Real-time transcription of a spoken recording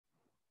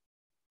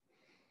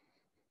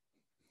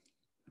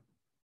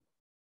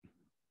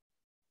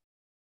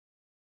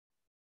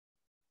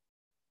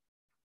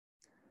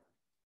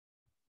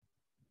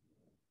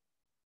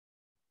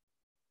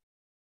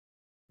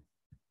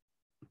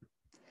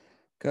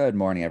Good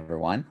morning,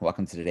 everyone.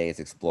 Welcome to today's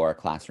Explore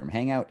Classroom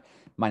Hangout.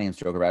 My name is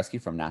Joe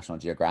Grabowski from National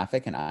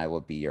Geographic, and I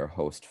will be your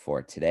host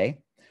for today.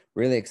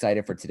 Really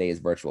excited for today's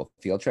virtual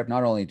field trip.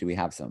 Not only do we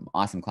have some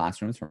awesome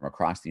classrooms from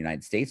across the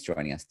United States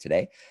joining us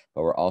today,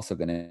 but we're also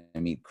going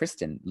to meet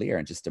Kristen Lear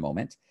in just a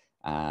moment.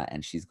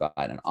 And she's got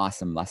an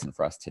awesome lesson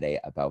for us today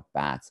about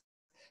bats.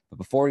 But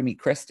before we meet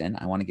Kristen,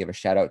 I want to give a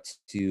shout out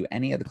to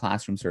any of the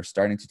classrooms who are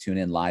starting to tune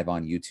in live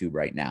on YouTube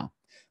right now.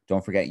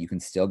 Don't forget, you can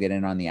still get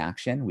in on the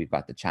action. We've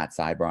got the chat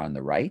sidebar on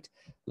the right.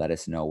 Let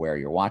us know where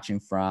you're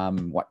watching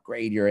from, what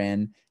grade you're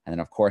in, and then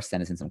of course,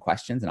 send us in some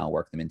questions and I'll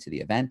work them into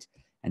the event.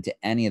 And to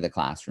any of the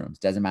classrooms,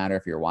 doesn't matter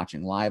if you're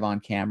watching live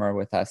on camera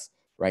with us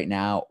right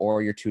now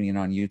or you're tuning in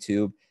on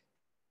YouTube,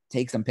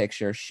 take some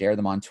pictures, share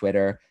them on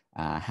Twitter,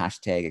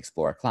 hashtag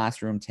Explore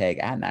Classroom, tag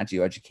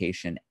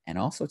 @NatGeoEducation, and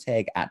also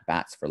tag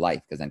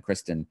 @BatsForLife, because then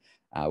Kristen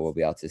will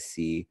be able to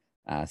see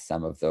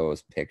some of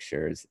those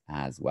pictures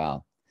as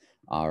well.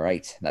 All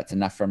right, that's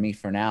enough from me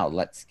for now.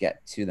 Let's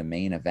get to the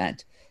main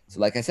event.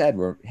 So like I said,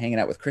 we're hanging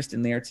out with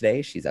Kristen Lear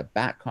today. She's a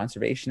bat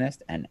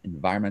conservationist and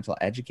environmental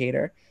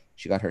educator.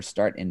 She got her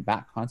start in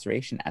bat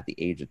conservation at the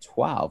age of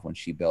 12 when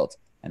she built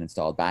and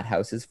installed bat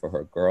houses for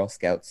her Girl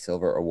Scout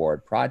Silver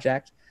Award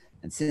project.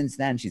 And since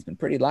then, she's been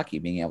pretty lucky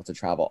being able to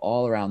travel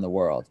all around the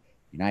world,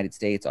 United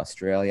States,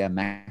 Australia,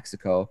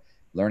 Mexico,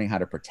 learning how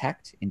to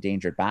protect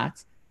endangered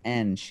bats.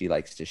 And she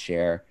likes to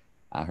share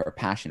her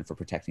passion for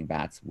protecting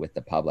bats with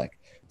the public.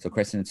 So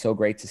Kristen, it's so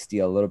great to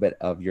steal a little bit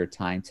of your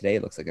time today.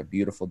 It looks like a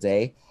beautiful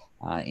day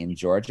in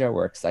Georgia.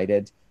 We're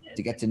excited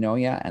to get to know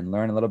you and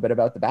learn a little bit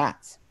about the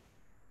bats.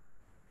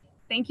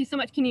 Thank you so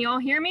much. Can you all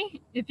hear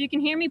me? If you can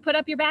hear me, put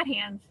up your bat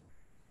hands.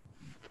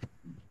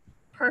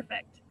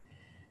 Perfect.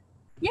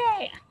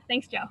 Yay.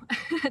 Thanks, Joe.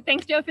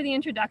 Thanks, Joe, for the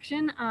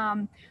introduction.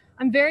 I'm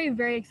very,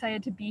 very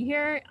excited to be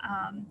here.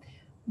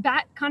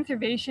 Bat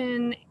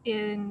conservation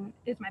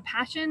is my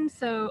passion.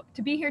 So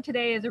to be here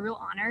today is a real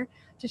honor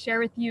to share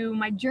with you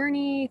my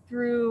journey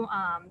through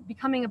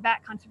becoming a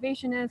bat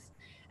conservationist,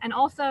 and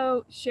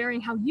also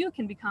sharing how you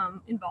can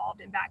become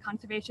involved in bat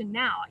conservation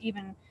now,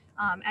 even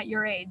at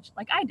your age,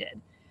 like I did.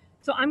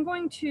 So I'm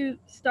going to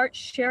start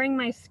sharing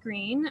my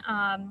screen.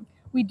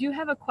 We do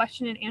have a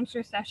question and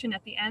answer session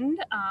at the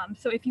end.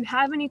 So if you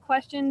have any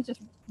questions,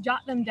 just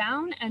jot them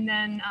down and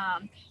then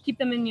keep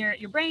them in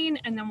your brain,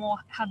 and then we'll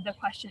have the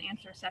question and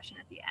answer session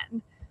at the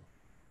end.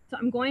 So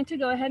I'm going to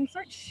go ahead and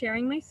start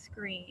sharing my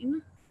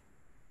screen.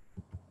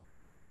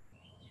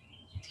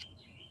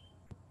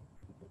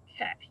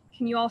 Okay,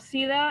 can you all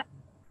see that?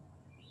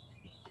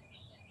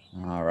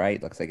 All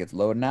right, looks like it's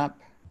loading up.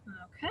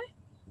 Okay.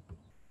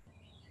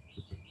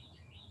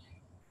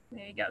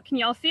 There you go. Can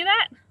you all see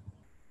that?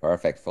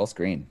 Perfect, full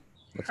screen.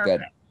 Looks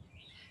Perfect. good.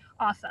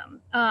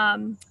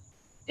 Awesome.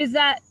 Is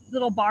that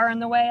little bar in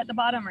the way at the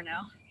bottom or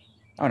no?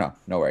 Oh no,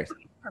 no worries.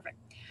 Perfect.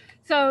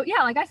 So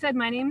yeah, like I said,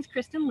 my name is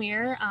Kristen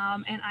Lear,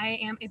 and I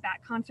am a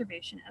bat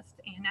conservationist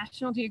and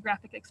National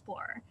Geographic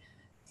explorer.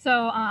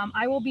 So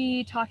I will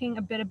be talking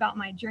a bit about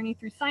my journey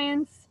through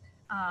science,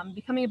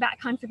 becoming a bat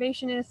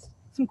conservationist,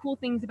 some cool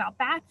things about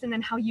bats, and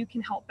then how you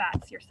can help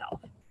bats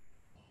yourself.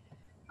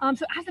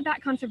 So as a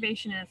bat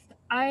conservationist,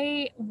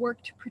 I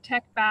work to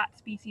protect bat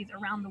species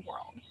around the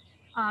world.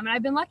 And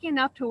I've been lucky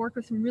enough to work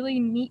with some really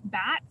neat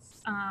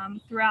bats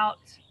throughout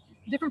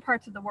different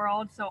parts of the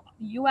world. So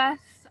the US,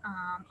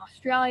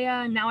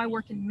 Australia, now I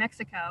work in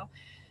Mexico.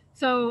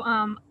 So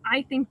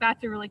I think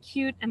bats are really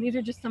cute, and these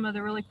are just some of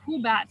the really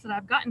cool bats that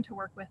I've gotten to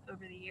work with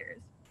over the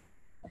years.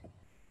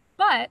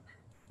 But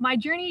my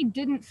journey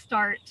didn't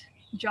start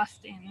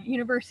just in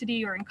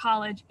university or in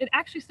college. It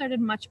actually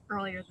started much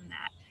earlier than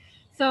that.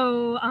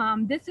 So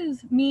this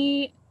is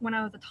me when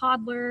I was a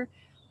toddler,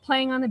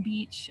 playing on the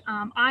beach.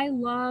 I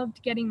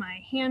loved getting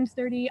my hands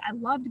dirty. I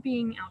loved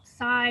being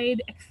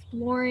outside,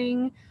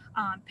 exploring,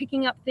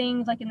 picking up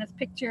things like in this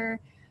picture,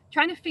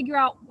 trying to figure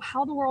out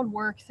how the world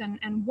works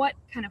and what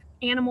kind of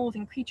animals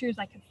and creatures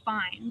I could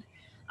find.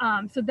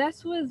 So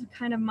this was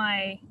kind of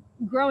my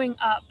growing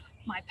up,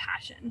 my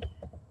passion.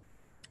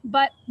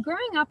 But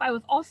growing up, I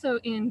was also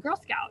in Girl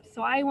Scouts.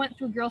 So I went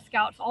through Girl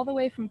Scouts all the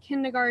way from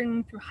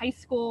kindergarten through high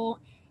school,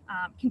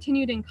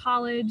 continued in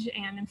college,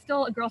 and I'm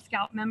still a Girl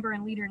Scout member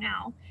and leader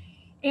now.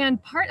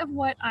 And part of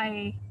what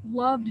I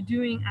loved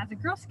doing as a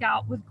Girl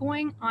Scout was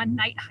going on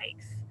night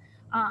hikes.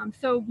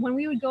 So when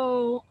we would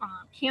go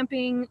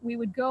camping, we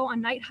would go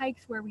on night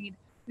hikes where we'd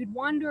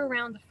wander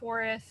around the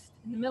forest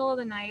in the middle of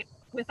the night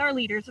with our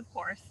leaders, of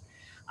course.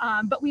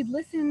 But we'd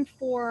listen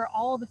for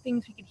all the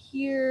things we could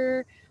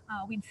hear.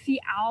 We'd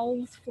see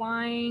owls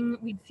flying.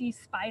 We'd see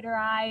spider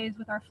eyes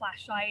with our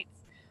flashlights.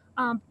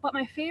 But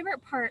my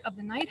favorite part of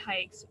the night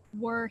hikes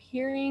were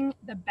hearing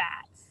the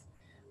bats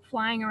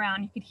flying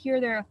around. You could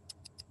hear their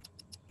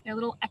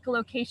little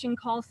echolocation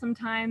calls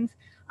sometimes.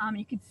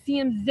 You could see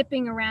them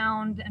zipping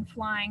around and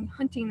flying,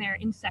 hunting their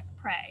insect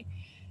prey.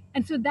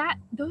 And so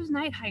those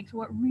night hikes,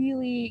 what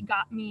really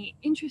got me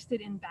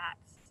interested in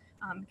bats,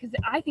 because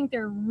I think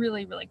they're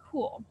really, really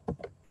cool.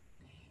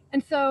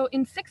 And so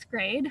in 6th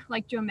grade,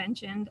 like Joe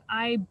mentioned,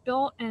 I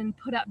built and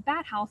put up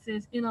bat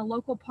houses in a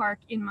local park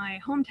in my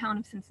hometown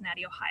of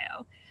Cincinnati,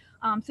 Ohio.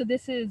 So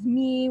this is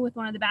me with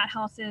one of the bat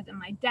houses, and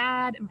my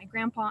dad and my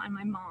grandpa and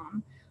my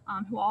mom,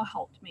 who all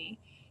helped me.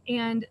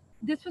 And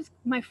this was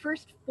my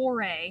first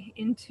foray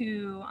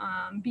into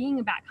being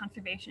a bat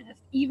conservationist,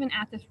 even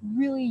at this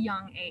really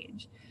young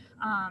age.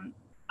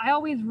 I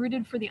always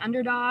rooted for the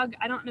underdog.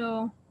 I don't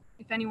know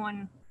if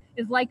anyone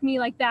is like me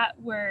like that,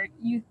 where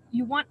you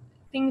want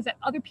things that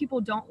other people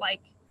don't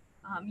like,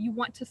 you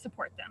want to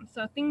support them.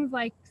 So things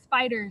like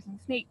spiders and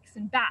snakes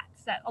and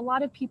bats that a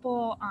lot of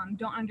people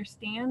don't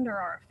understand or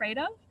are afraid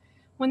of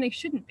when they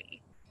shouldn't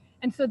be.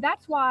 And so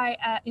that's why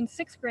in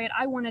 6th grade,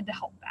 I wanted to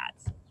help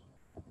bats.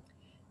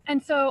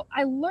 And so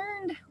I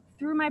learned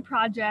through my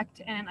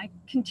project, and I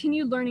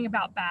continued learning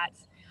about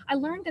bats, I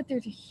learned that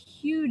there's a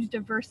huge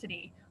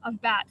diversity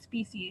of bat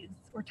species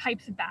or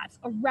types of bats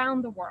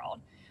around the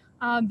world.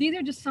 These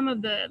are just some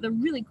of the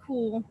really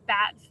cool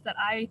bats that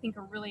I think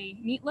are really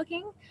neat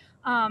looking.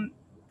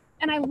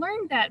 And I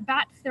learned that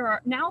bats, there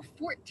are now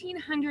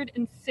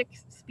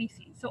 1,406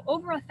 species, so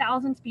over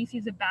 1,000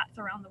 species of bats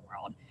around the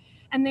world.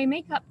 And they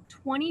make up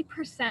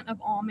 20% of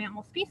all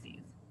mammal species.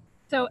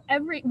 So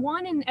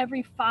one in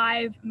every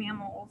 5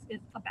 mammals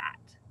is a bat.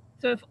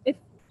 So if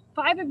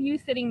 5 of you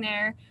sitting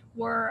there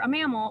were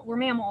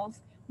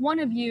mammals, one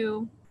of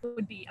you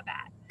would be a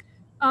bat.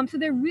 So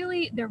they're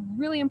really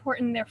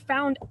important. They're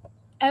found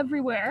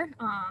everywhere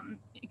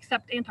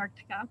except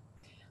Antarctica.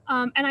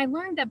 And I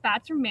learned that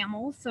bats are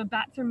mammals. So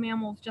bats are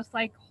mammals just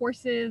like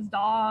horses,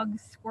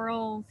 dogs,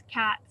 squirrels,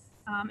 cats,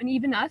 and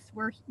even us,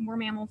 we're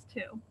mammals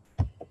too.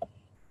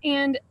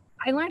 And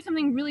I learned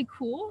something really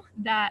cool,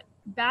 that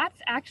bats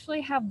actually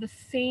have the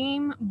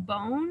same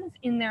bones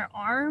in their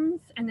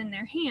arms and in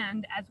their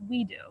hand as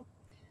we do.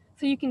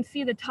 So you can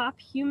see the top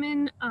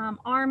human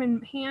arm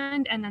and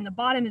hand, and then the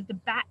bottom is the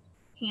bat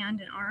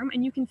hand and arm,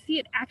 and you can see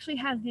it actually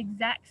has the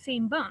exact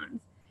same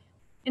bones.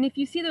 And if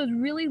you see those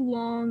really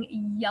long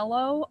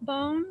yellow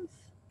bones,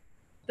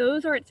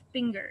 those are its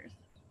fingers.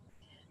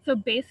 So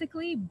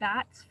basically,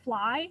 bats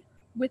fly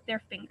with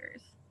their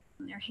fingers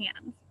and their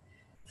hands.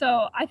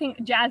 So I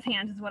think jazz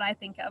hands is what I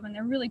think of, and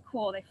they're really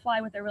cool. They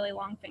fly with their really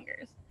long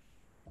fingers.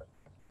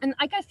 And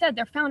like I said,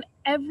 they're found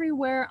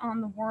everywhere on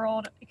the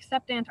world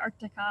except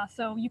Antarctica.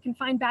 So you can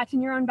find bats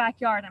in your own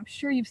backyard. I'm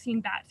sure you've seen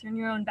bats in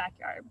your own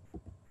backyard.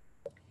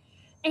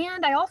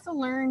 And I also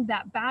learned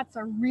that bats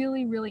are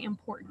really, really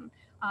important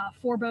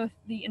for both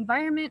the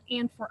environment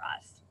and for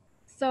us.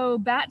 So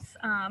bats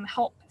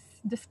help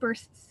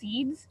disperse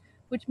seeds,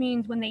 which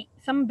means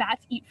some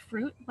bats eat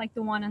fruit, like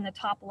the one in the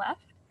top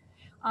left.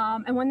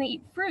 And when they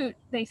eat fruit,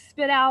 they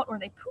spit out or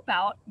they poop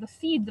out the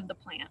seeds of the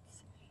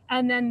plants.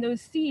 And then those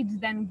seeds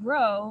then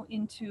grow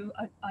into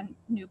a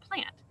new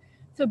plant.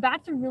 So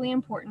bats are really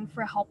important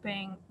for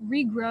helping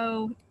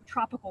regrow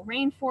tropical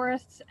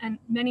rainforests and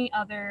many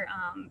other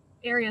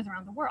areas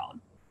around the world.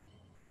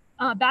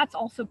 Bats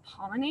also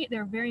pollinate.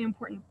 They're very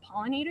important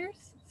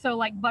pollinators. So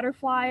like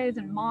butterflies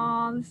and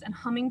moths and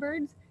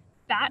hummingbirds,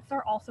 bats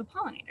are also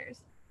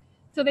pollinators.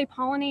 So they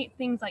pollinate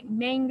things like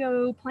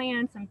mango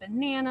plants and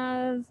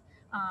bananas,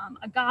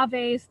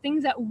 agaves,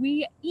 things that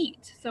we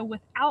eat. So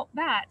without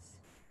bats,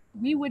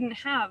 we wouldn't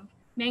have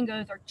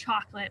mangoes or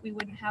chocolate. We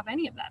wouldn't have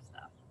any of that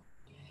stuff.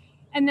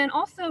 And then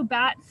also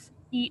bats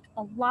eat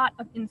a lot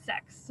of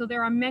insects. So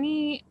there are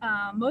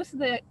most of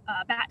the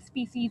bat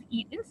species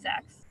eat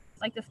insects.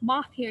 Like this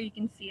moth here, you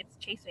can see it's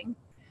chasing.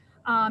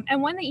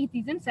 And when they eat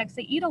these insects,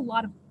 they eat a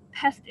lot of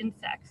pest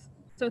insects.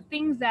 So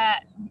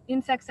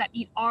insects that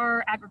eat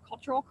our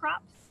agricultural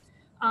crops,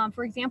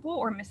 for example,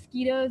 or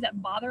mosquitoes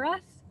that bother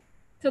us.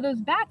 So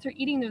those bats are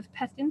eating those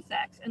pest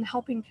insects and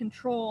helping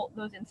control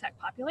those insect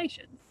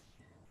populations.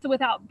 So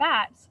without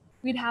bats,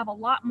 we'd have a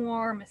lot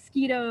more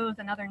mosquitoes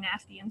and other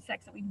nasty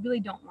insects that we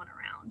really don't want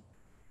around.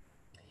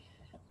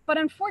 But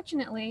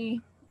unfortunately,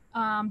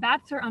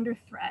 bats are under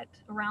threat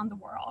around the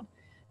world.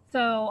 So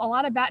a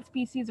lot of bat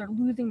species are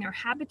losing their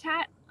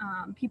habitat.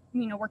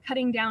 We're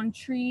cutting down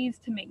trees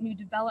to make new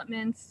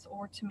developments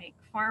or to make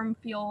farm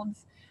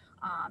fields.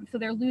 So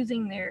they're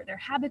losing their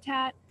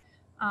habitat.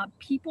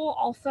 People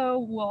also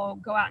will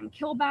go out and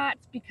kill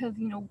bats because,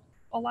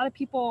 a lot of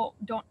people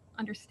don't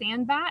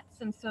understand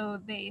bats, and so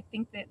they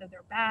think that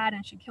they're bad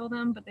and should kill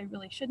them, but they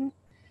really shouldn't.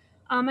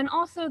 And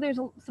also there's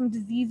some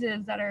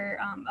diseases that are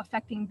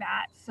affecting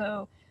bats.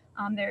 So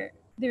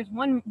there's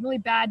one really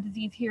bad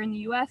disease here in the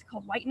US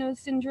called white nose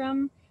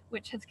syndrome,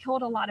 which has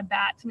killed a lot of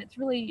bats, and it's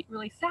really,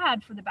 really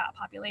sad for the bat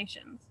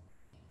populations.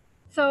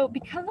 So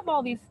because of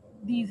all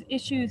these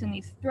issues and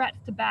these threats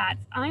to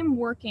bats, I'm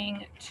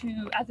working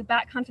as a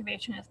bat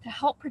conservationist, to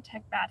help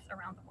protect bats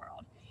around the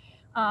world.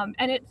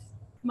 And it's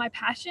my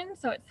passion,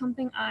 so it's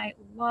something I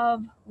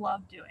love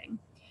doing.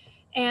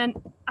 And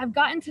I've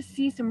gotten to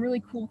see some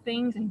really cool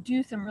things and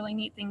do some really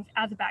neat things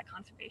as a bat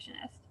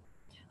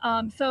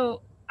conservationist.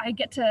 So I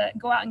get to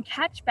go out and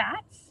catch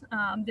bats.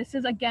 This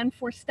is again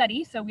for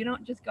study, so we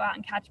don't just go out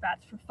and catch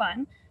bats for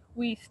fun.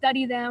 We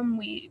study them,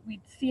 we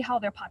see how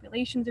their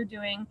populations are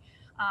doing.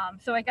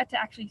 So I got to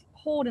actually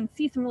hold and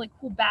see some really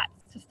cool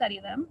bats to study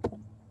them.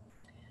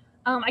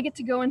 I get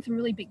to go in some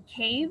really big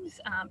caves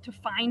to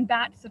find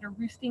bats that are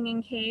roosting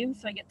in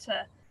caves. So I get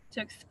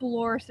to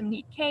explore some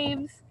neat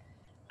caves.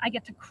 I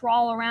get to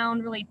crawl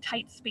around really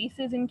tight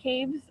spaces in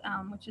caves,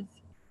 which is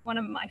one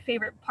of my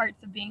favorite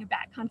parts of being a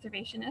bat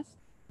conservationist.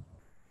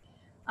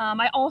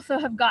 I also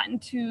have gotten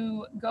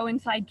to go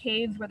inside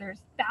caves where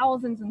there's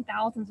thousands and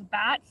thousands of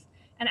bats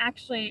and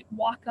actually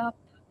walk up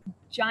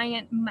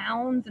giant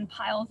mounds and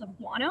piles of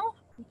guano,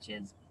 which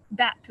is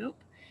bat poop,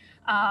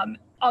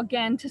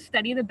 again, to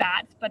study the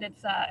bats, but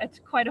it's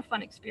quite a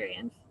fun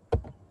experience.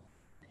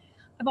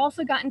 I've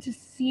also gotten to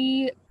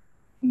see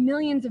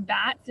millions of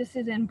bats. This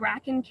is in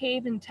Bracken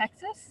Cave in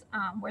Texas,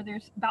 where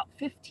there's about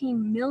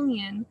 15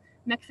 million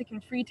Mexican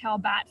free-tail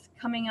bats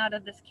coming out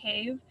of this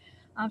cave.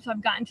 So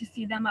I've gotten to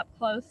see them up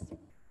close.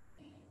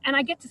 And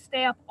I get to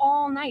stay up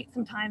all night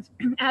sometimes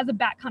as a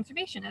bat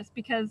conservationist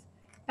because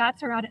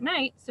bats are out at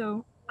night,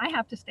 so I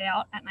have to stay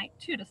out at night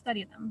too to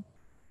study them.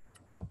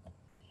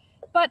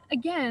 But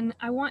again,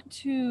 I want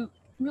to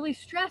really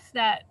stress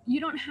that you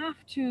don't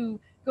have to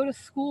go to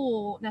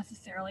school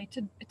necessarily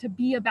to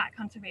be a bat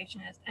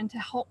conservationist and to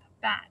help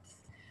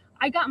bats.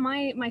 I got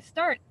my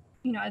start,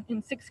 in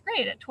 6th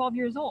grade at 12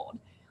 years old.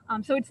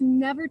 So it's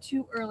never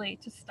too early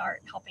to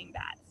start helping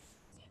bats.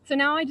 So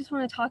now I just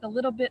want to talk a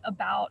little bit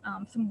about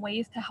some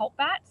ways to help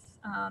bats.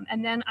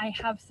 And then I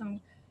have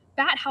some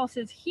bat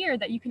houses here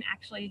that you can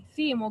actually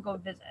see and we'll go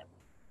visit.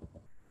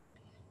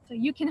 So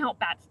you can help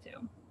bats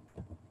too.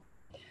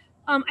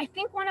 I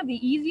think one of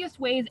the easiest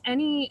ways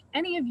any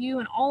of you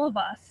and all of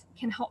us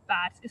can help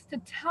bats is to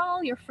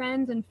tell your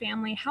friends and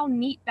family how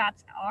neat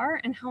bats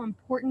are and how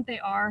important they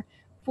are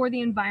for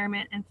the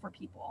environment and for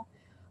people.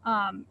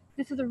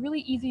 This is a really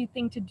easy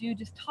thing to do.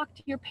 Just talk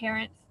to your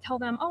parents, tell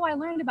them, oh, I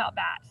learned about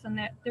bats and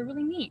they're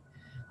really neat.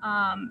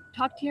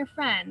 Talk to your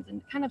friends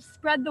and kind of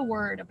spread the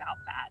word about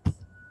bats.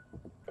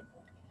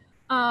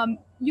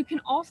 You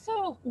can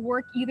also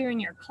work either in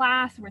your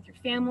class or with your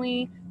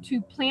family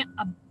to plant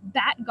a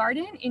bat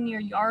garden in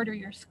your yard or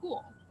your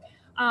school.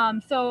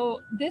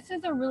 So this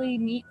is a really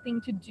neat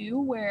thing to do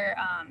where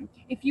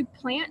if you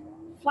plant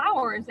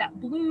flowers that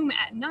bloom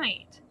at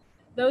night,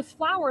 those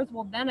flowers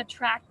will then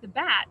attract the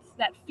bats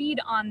that feed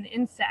on the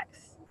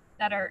insects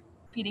that are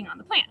feeding on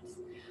the plants.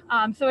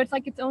 So it's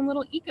like its own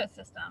little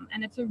ecosystem,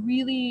 and it's a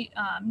really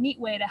neat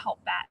way to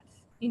help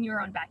bats in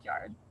your own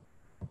backyard.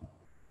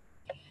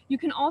 You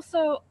can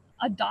also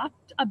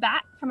adopt a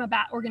bat from a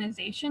bat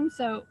organization.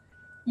 So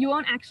you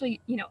won't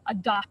actually,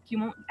 adopt, you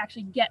won't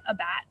actually get a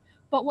bat.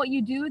 But what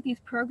you do with these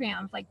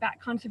programs like Bat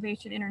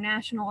Conservation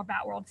International or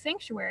Bat World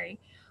Sanctuary,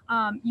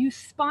 you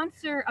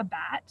sponsor a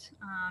bat,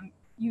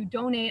 you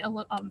donate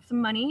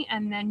some money,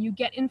 and then you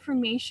get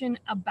information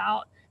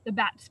about the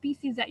bat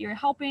species that you're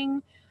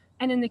helping.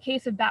 And in the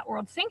case of Bat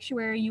World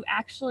Sanctuary, you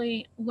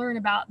actually learn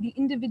about the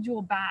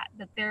individual bat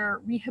that they're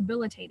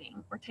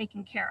rehabilitating or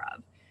taking care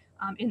of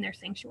in their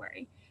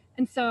sanctuary.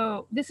 And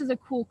so this is a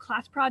cool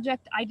class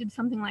project. I did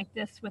something like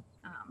this with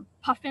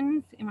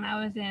puffins when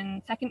I was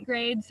in 2nd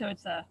grade. So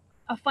it's a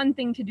fun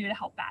thing to do to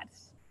help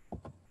bats.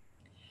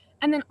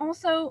 And then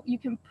also you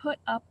can put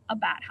up a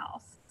bat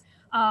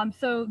house.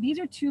 So these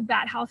are 2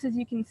 bat houses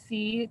you can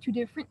see, 2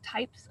 different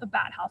types of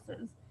bat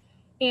houses.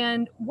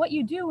 And what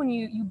you do when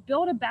you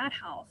build a bat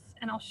house,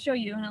 and I'll show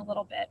you in a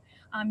little bit,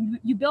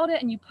 you build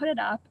it and you put it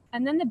up,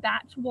 and then the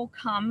bats will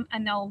come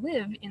and they'll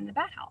live in the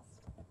bat house.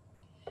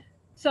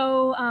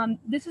 So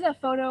this is a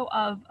photo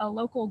of a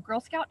local Girl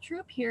Scout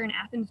troop here in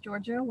Athens,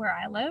 Georgia, where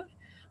I live.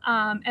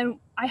 And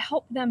I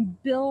helped them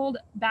build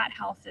bat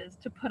houses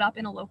to put up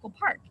in a local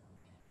park.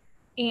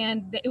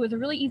 And it was a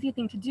really easy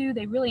thing to do.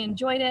 They really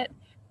enjoyed it.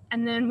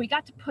 And then we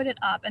got to put it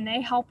up, and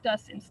they helped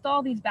us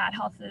install these bat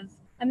houses.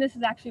 And this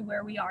is actually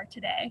where we are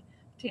today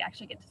to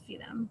actually get to see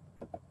them.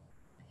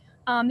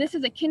 This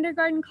is a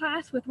kindergarten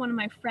class with one of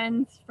my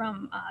friends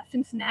from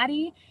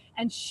Cincinnati,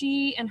 and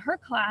she and her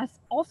class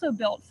also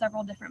built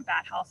several different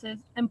bat houses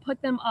and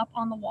put them up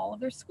on the wall of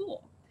their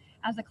school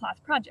as a class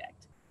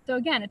project. So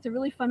again, it's a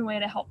really fun way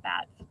to help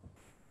bats.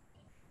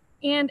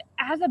 And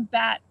as a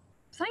bat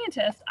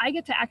scientist, I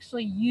get to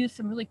actually use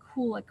some really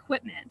cool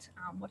equipment,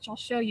 which I'll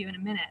show you in a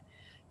minute,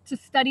 to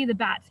study the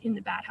bats in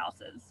the bat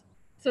houses.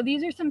 So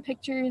these are some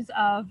pictures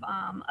of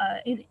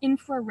an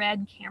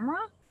infrared camera,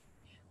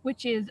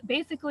 which is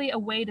basically a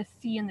way to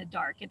see in the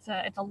dark. It's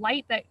a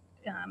light that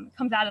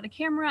comes out of the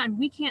camera, and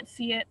we can't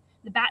see it.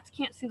 The bats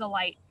can't see the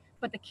light,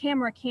 but the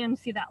camera can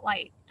see that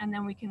light, and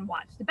then we can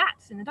watch the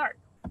bats in the dark.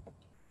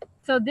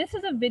 So this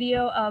is a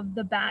video of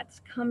the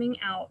bats coming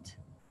out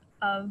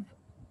of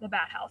the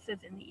bat houses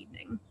in the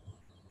evening.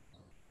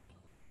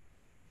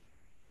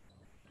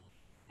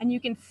 And you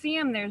can see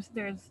them,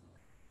 there's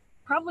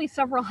probably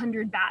several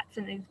hundred bats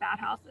in these bat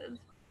houses.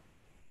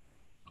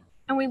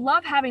 And we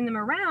love having them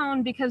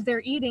around because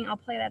they're eating, I'll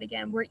play that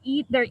again,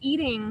 they're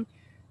eating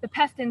the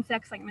pest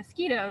insects like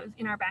mosquitoes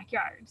in our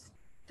backyards.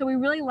 So we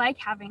really like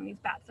having these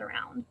bats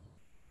around.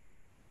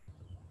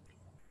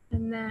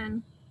 And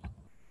then,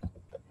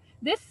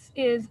 this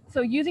is,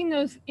 so using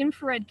those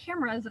infrared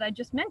cameras that I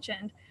just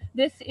mentioned,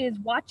 this is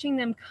watching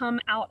them come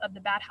out of the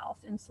bat house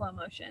in slow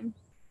motion.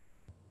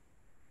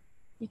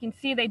 You can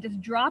see they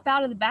just drop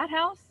out of the bat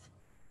house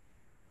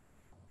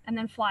and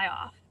then fly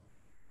off.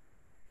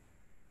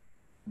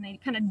 And they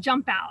kind of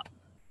jump out.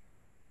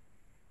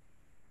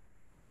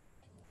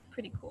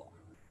 Pretty cool.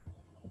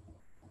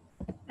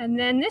 And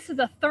then this is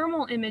a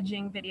thermal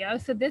imaging video.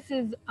 So this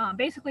is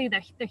basically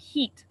the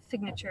heat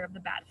signature of the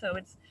bat. So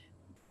it's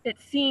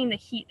seeing the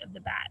heat of the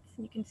bats.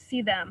 You can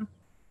see them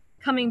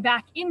coming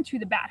back into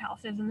the bat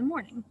houses in the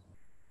morning.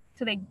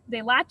 So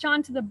they latch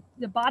onto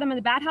the bottom of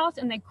the bat house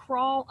and they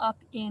crawl up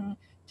into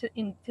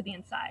the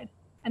inside.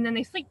 And then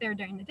they sleep there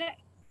during the day.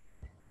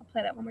 I'll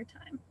play that one more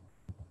time.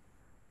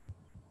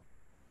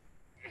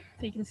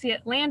 So you can see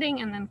it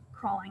landing and then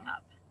crawling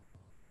up.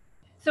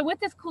 So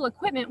with this cool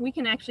equipment, we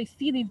can actually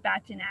see these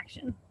bats in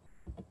action.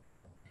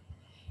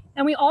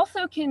 And we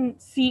also can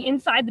see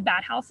inside the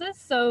bat houses.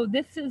 So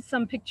this is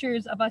some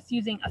pictures of us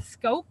using a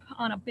scope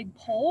on a big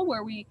pole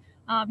where we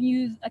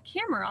use a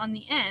camera on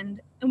the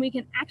end, and we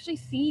can actually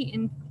see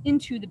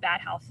into the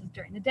bat houses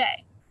during the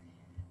day.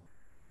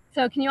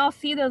 So can you all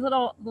see those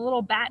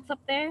little bats up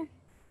there?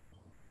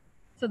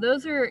 So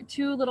those are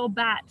two little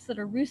bats that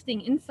are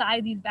roosting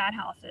inside these bat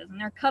houses, and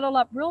they're cuddled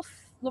up real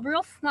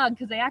snug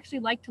because they actually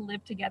like to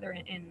live together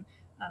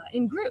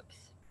in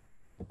groups.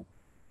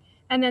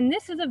 And then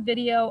this is a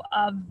video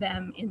of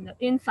them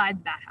inside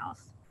the bat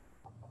house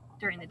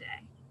during the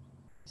day.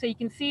 So you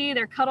can see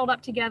they're cuddled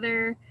up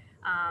together.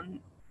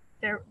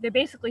 They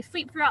basically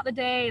sleep throughout the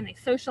day and they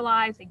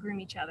socialize, they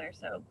groom each other.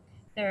 So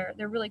they're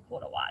really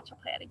cool to watch. I'll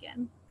play it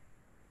again.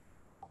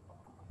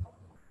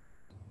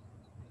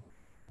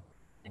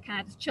 They're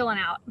kind of just chilling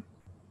out.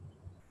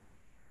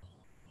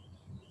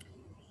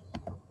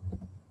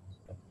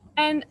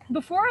 And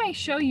before I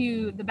show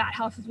you the bat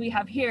houses we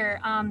have here,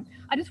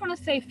 I just want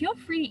to say, feel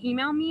free to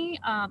email me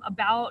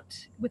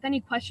with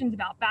any questions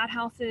about bat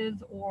houses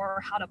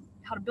or how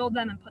to build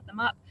them and put them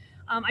up.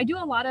 I do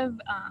a lot of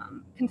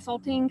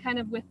consulting kind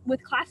of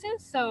with classes,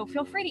 so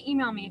feel free to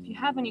email me if you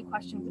have any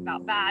questions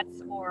about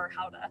bats or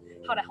how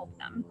to help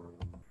them.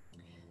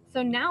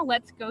 So now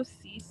let's go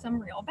see some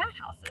real bat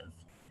houses.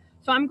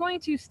 So I'm going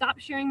to stop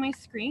sharing my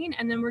screen,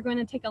 and then we're going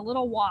to take a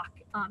little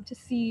walk to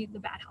see the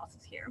bat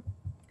houses here.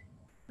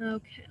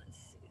 Okay, let's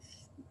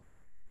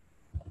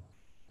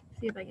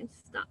see if I can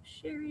stop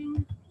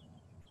sharing.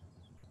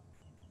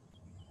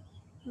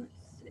 Let's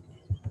see.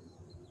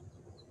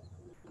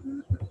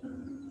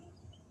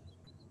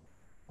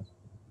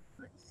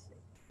 Let's see.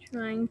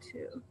 Trying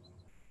to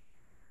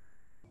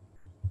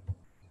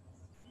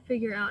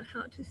figure out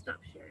how to stop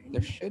sharing.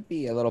 There should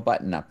be a little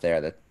button up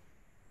there that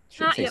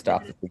should say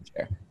stop the screen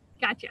share.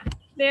 Gotcha.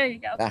 There you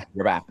go. Ah,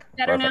 you're back.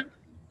 Better now?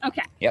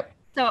 Okay. Yep.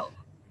 So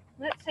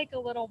let's take a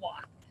little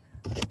walk.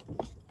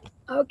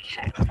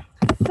 Okay,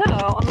 so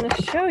I'm going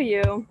to show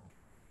you,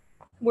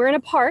 we're in a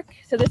park.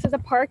 So this is a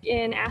park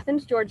in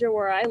Athens, Georgia,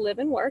 where I live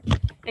and work.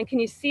 And can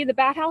you see the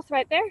bat house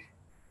right there?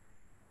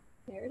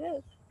 There it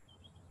is.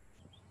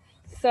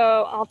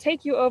 So I'll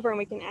take you over and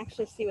we can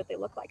actually see what they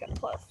look like up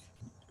close.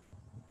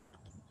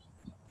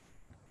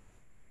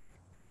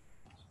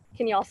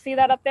 Can you all see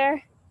that up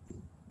there?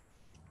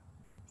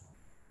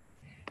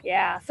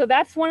 Yeah, so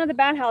that's one of the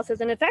bat houses,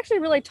 and it's actually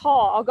really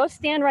tall. I'll go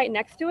stand right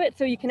next to it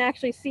so you can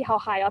actually see how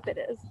high up it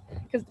is,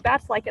 because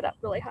bats like it up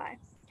really high.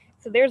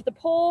 So there's the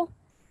pole,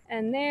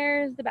 and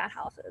there's the bat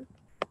houses.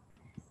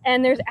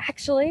 And there's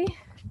actually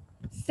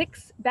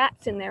 6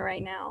 bats in there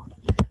right now.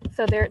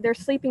 So they're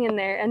sleeping in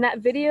there. And that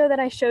video that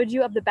I showed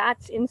you of the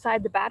bats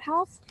inside the bat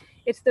house,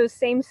 it's those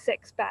same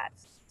 6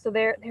 bats. So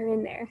they're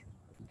in there.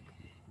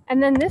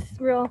 And then this,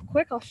 real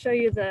quick, I'll show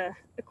you the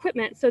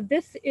equipment. So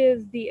this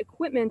is the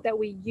equipment that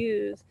we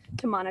use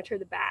to monitor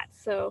the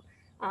bats. So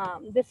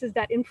this is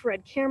that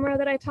infrared camera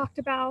that I talked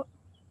about.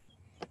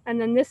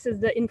 And then this is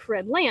the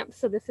infrared lamp.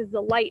 So this is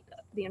the light,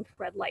 the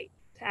infrared light,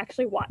 to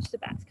actually watch the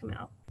bats come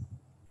out.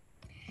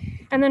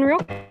 And then real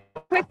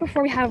quick,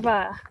 before we have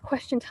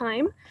question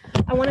time,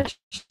 I want to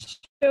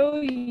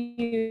show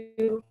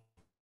you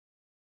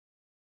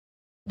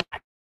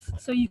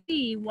so you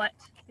see what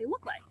they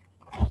look like.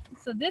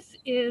 So this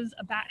is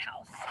a bat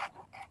house.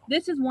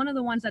 This is one of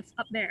the ones that's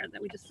up there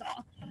that we just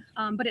saw,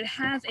 but it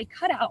has a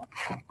cutout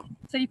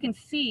so you can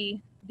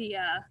see the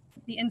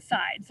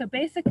inside. So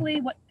basically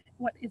what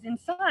is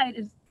inside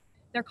is,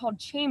 they're called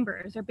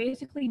chambers. They're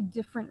basically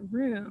different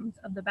rooms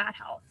of the bat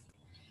house.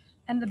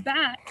 And the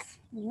bats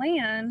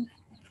land,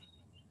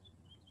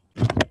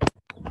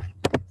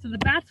 so the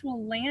bats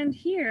will land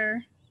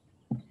here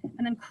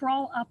and then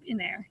crawl up in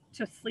there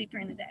to sleep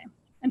during the day.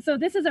 And so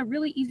this is a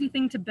really easy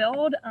thing to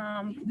build.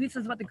 This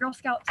is what the Girl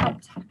Scouts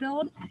helped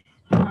build.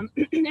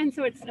 And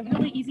so it's a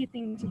really easy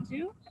thing to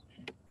do.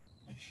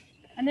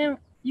 And then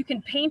you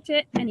can paint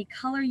it any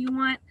color you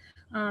want.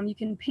 You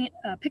can paint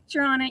a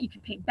picture on it. You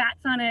can paint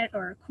bats on it,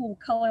 or a cool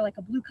color like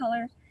a blue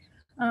color.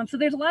 So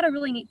there's a lot of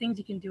really neat things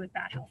you can do with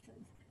bat houses.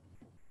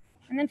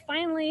 And then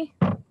finally,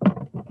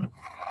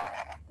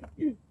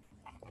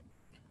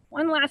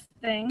 one last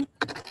thing.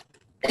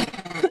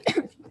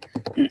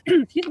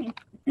 excuse me.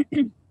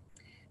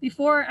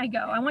 Before I go,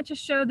 I want to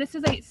show, this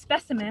is a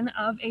specimen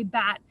of a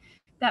bat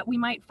that we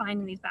might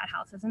find in these bat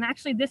houses. And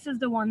actually, this is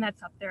the one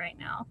that's up there right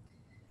now.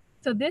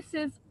 So this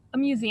is a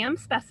museum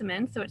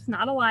specimen, so it's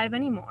not alive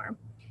anymore.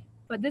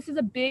 But this is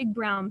a big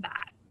brown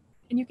bat.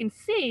 And you can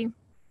see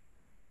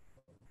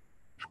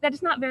that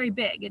it's not very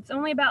big. It's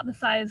only about the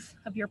size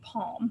of your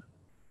palm.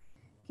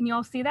 Can you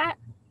all see that?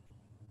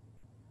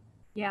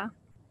 Yeah.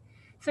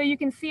 So you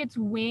can see its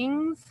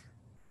wings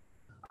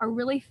are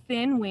really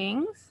thin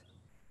wings.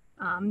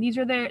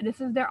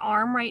 This is their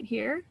arm right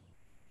here,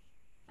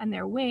 and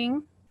their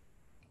wing,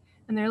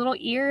 and their little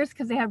ears,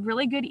 because they have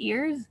really good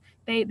ears.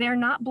 They're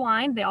not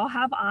blind, they all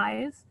have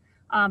eyes,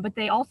 but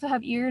they also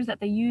have ears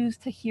that they use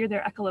to hear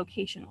their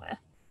echolocation with.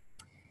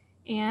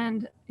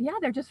 And yeah,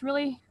 they're just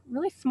really,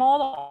 really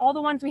small. All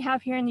the ones we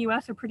have here in the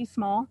US are pretty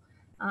small.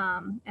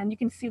 And you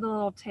can see the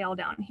little tail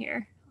down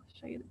here. I'll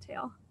show you the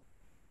tail.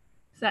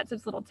 So that's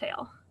its little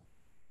tail.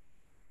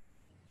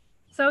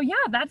 So yeah,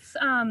 that's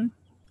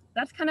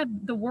kind of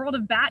the world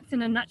of bats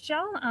in a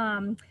nutshell.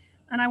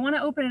 And I want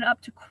to open it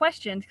up to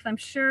questions, because I'm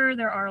sure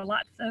there are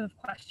lots of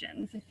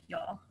questions if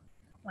y'all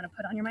want to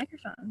put on your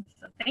microphones.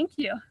 So thank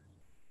you.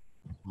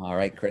 All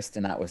right,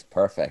 Kristen, that was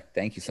perfect.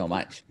 Thank you so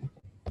much.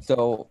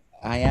 So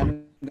I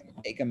am going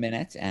to take a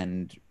minute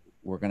and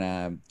we're going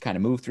to kind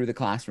of move through the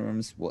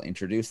classrooms. We'll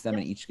introduce them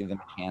and each give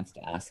them a chance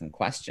to ask some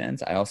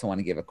questions. I also want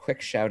to give a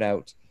quick shout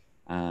out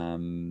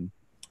to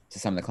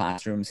some of the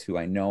classrooms who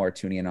I know are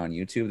tuning in on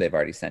YouTube. They've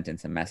already sent in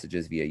some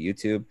messages via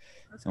YouTube.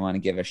 So I want to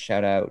give a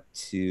shout out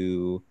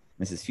to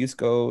Mrs.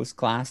 Fusco's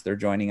class. They're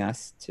joining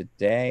us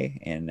today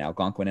in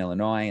Algonquin,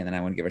 Illinois. And then I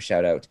want to give a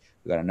shout out.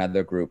 We got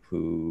another group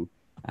who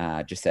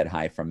just said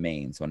hi from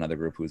Maine. So another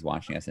group who's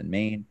watching us in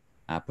Maine.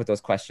 Put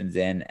those questions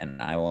in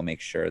and I will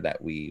make sure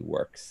that we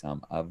work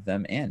some of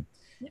them in.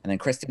 And then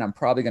Kristen, I'm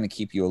probably going to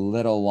keep you a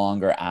little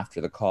longer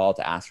after the call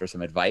to ask for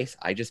some advice.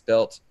 I just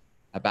built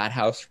a bat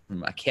house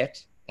from a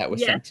kit that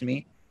was sent to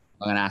me.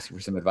 I'm going to ask you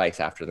for some advice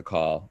after the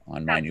call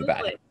on my new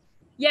bat.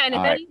 Yeah, and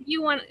if any of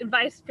you want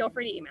advice, feel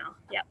free to email.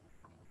 Yep.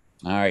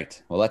 All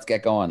right. Well, let's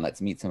get going.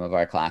 Let's meet some of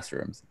our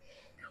classrooms.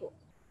 Cool.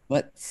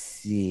 Let's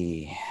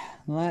see.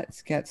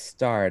 Let's get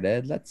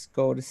started. Let's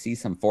go to see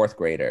some fourth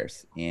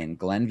graders in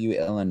Glenview,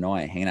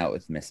 Illinois, hanging out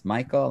with Miss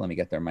Michael. Let me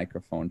get their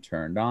microphone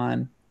turned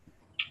on.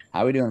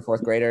 How are we doing,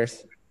 fourth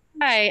graders?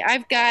 Hi,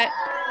 I've got,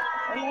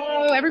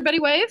 hello, everybody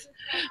wave.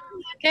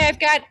 Okay, I've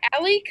got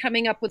Allie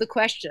coming up with a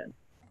question.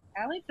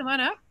 Allie, come on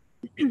up.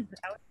 There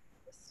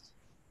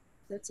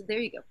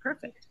you go,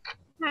 perfect.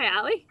 Hi,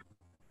 Allie.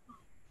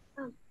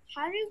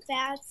 How do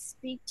bats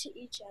speak to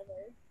each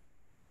other?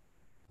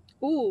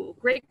 Ooh,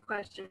 great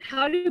question.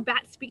 How do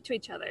bats speak to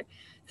each other?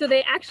 So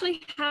they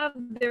actually have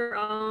their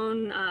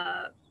own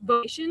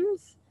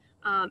vocations.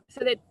 So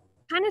that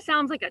kind of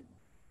sounds like a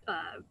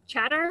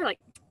chatter, like,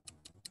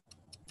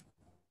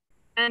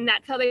 and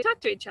that's how they talk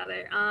to each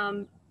other.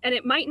 And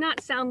it might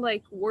not sound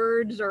like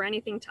words or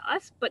anything to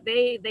us, but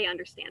they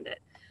understand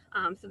it.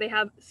 So they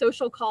have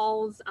social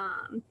calls,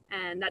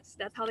 and that's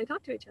how they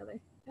talk to each other.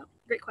 Yep,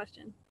 great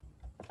question.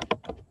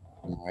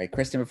 All right,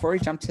 Kristen, before we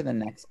jump to the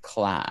next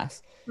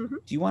class, do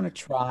you want to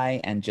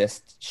try and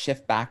just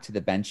shift back to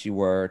the bench you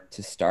were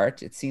to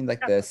start? It seemed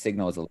like the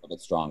signal is a little bit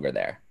stronger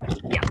there.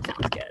 Yeah,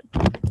 sounds good.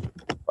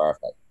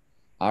 Perfect.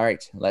 All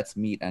right, let's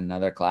meet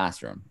another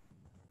classroom.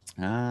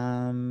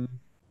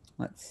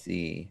 Let's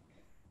see.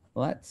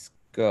 Let's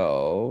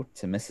go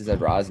to Mrs.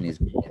 Rosny's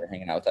group. They're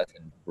hanging out with us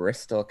in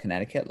Bristol,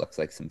 Connecticut. Looks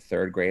like some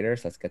third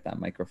graders. Let's get that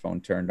microphone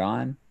turned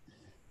on.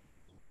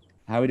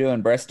 How are we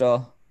doing,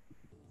 Bristol?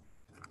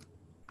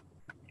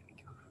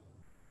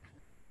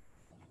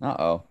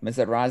 Uh-oh, Ms.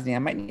 Rosny, I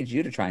might need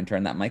you to try and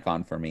turn that mic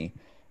on for me.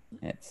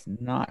 It's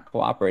not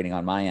cooperating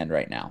on my end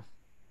right now.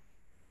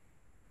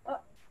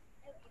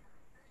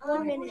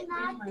 1 minute.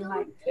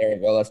 There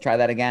we go. Let's try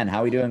that again. How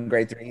are we doing,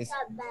 grade threes?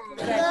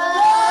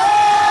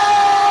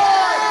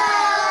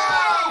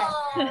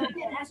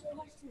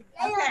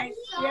 Okay,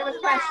 we have a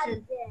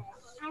question.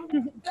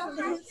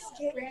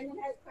 Brandon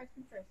has a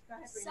question first. Go ahead,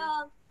 Brandon.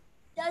 So,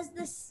 does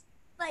this,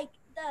 like,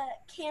 the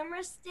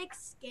camera stick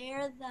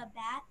scare the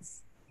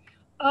bats?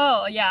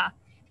 Oh, yeah.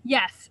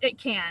 Yes, it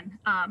can.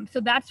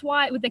 So that's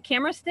why with the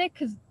camera stick,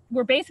 because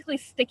we're basically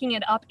sticking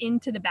it up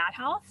into the bat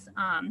house.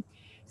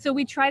 So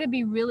we try to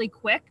be really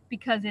quick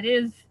because it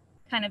is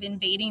kind of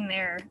invading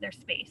their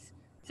space.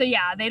 So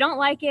yeah, they don't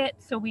like it.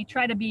 So we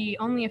try to be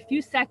only a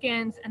few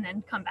seconds and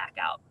then come back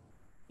out.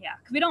 Yeah,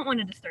 because we don't want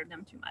to disturb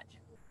them too much.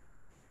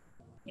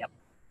 Yep.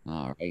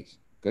 All right.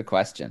 Good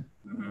question.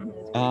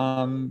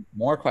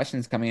 More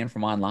questions coming in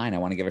from online. I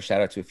want to give a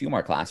shout out to a few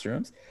more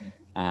classrooms.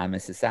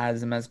 Mrs.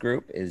 Sazima's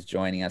group is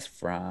joining us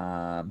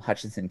from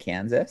Hutchinson,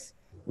 Kansas.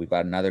 We've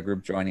got another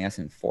group joining us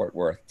in Fort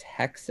Worth,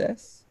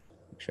 Texas.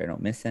 Make sure I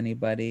don't miss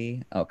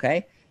anybody.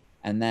 Okay.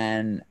 And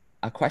then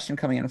a question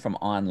coming in from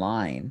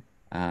online.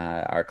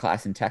 Our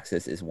class in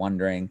Texas is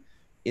wondering,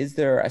 is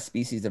there a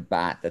species of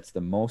bat that's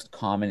the most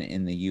common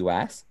in the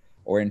US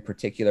or in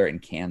particular in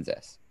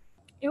Kansas?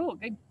 Oh,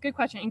 good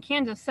question. In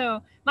Kansas,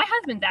 so my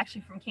husband's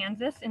actually from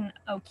Kansas, in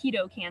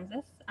Oketo,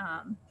 Kansas,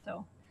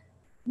 so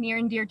near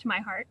and dear to my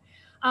heart.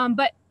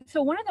 But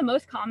so one of the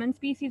most common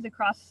species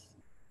across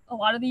a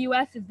lot of the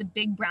U.S. is the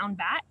big brown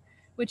bat,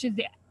 which is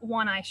the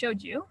one I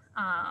showed you.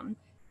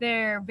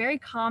 They're very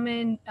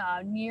common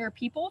near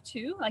people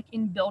too, like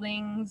in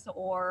buildings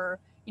or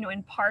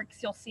in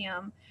parks. You'll see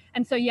them,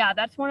 and so yeah,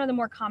 that's one of the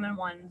more common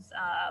ones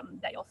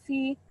that you'll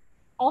see.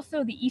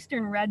 Also, the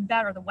eastern red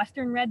bat or the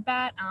western red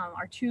bat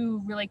are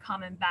two really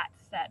common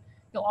bats that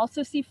you'll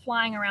also see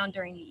flying around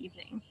during the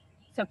evening.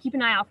 So keep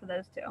an eye out for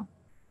those two.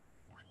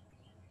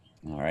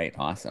 All right,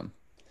 awesome.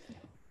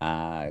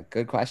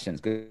 Good questions.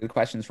 Good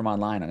questions from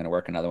online. I'm going to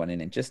work another one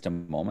in just a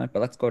moment,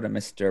 but let's go to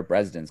Mr.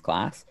 Bresden's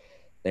class.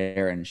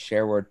 They're in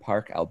Sherwood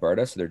Park,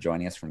 Alberta, so they're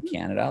joining us from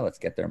Canada. Let's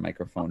get their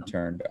microphone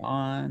turned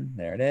on.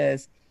 There it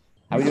is.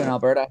 How are we doing,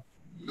 Alberta?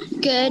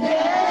 Good.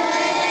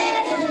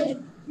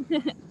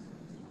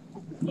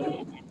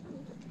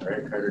 All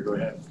right, Carter, go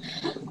ahead.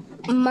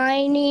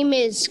 My name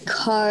is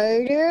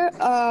Carter.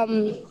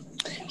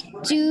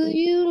 Do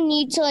you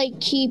need to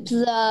keep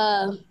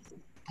the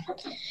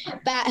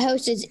bat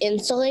houses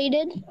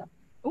insulated?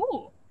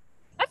 Ooh,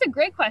 that's a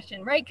great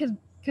question, right?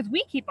 Because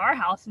we keep our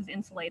houses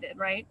insulated,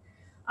 right?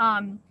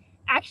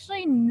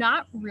 Actually,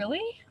 not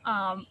really.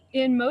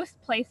 In most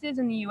places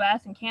in the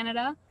U.S. and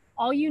Canada,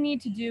 all you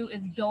need to do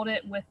is build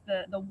it with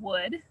the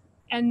wood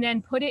and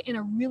then put it in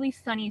a really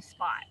sunny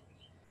spot.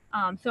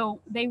 So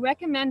they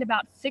recommend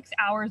about 6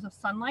 hours of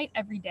sunlight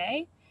every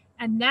day,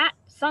 and that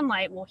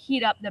sunlight will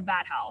heat up the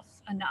bat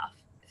house enough.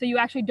 So you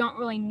actually don't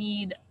really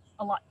need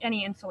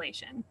any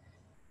insulation.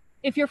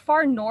 If you're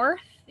far north,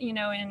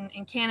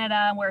 in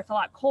Canada where it's a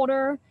lot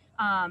colder,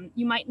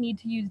 you might need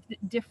to use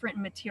different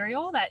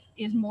material that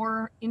is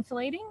more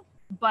insulating.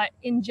 But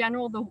in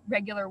general, the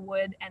regular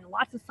wood and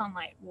lots of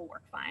sunlight will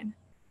work fine.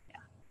 Yeah,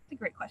 it's a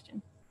great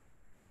question.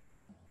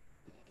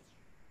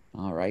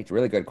 All right,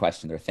 really good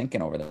question. They're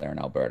thinking over there in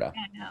Alberta.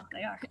 Yeah, no,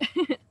 they are.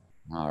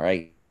 All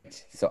right.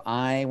 So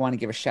I want to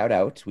give a shout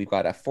out. We've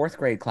got a 4th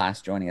grade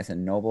class joining us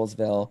in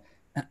Noblesville,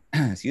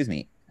 excuse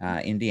me,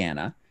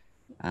 Indiana,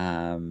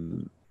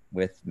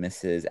 with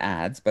Mrs.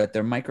 Ads, but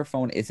their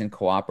microphone isn't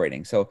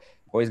cooperating. So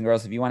boys and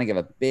girls, if you want to give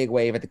a big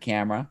wave at the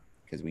camera,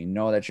 because we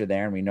know that you're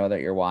there and we know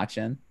that you're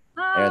watching.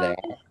 There they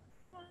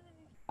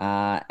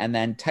are. And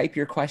then type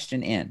your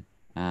question in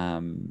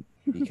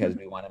because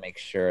we want to make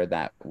sure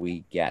that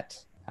we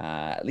get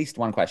at least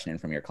one question in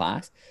from your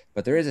class.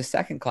 But there is a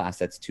second class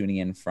that's tuning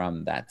in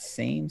from that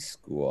same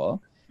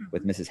school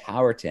with Mrs.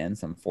 Howerton,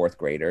 some 4th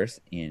graders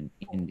in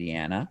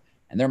Indiana,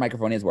 and their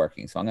microphone is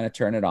working. So I'm going to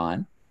turn it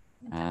on.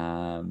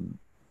 At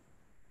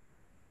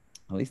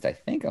least I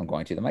think I'm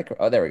going to the micro.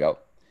 Oh, there we go.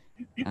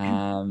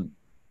 All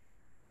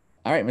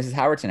right, Mrs.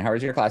 Howerton, how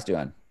is your class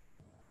doing?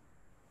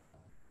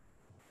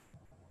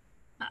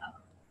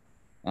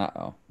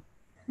 Uh-oh.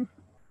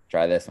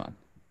 Try this one.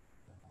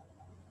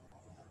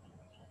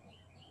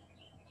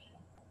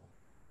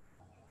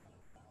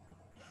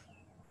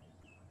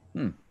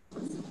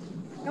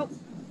 Nope.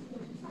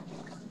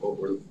 Oh,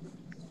 we're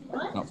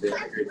Nope.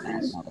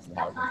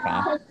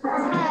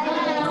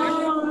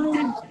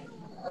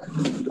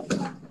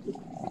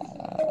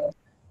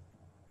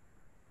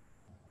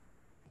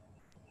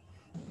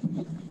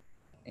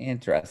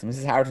 Interesting.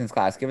 Mrs. Howerton's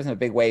class, give us a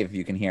big wave if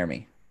you can hear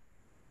me.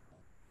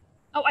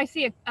 Oh, I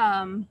see a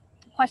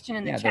question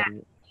in the chat.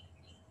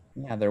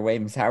 They're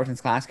waving. Mrs.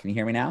 Howerton's class, can you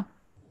hear me now?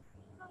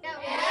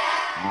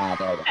 Yeah.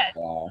 There we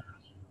go.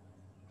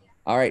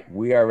 All right,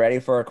 we are ready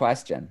for a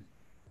question.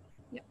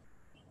 Yep.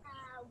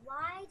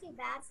 Why do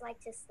bats like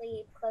to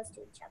sleep close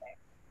to each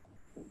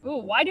other? Ooh,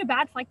 why do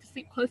bats like to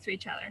sleep close to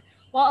each other?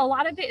 Well, a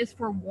lot of it is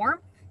for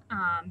warmth,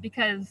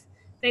 because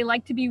they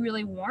like to be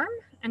really warm,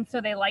 and so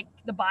they like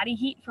the body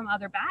heat from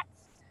other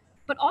bats.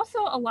 But also,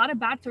 a lot of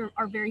bats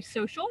are very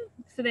social,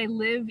 so they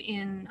live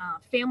in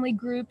family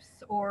groups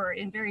or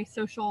in very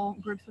social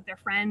groups with their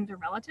friends or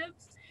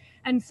relatives,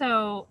 and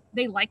so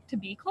they like to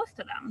be close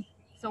to them.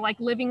 So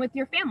like living with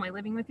your family,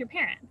 living with your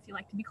parents, you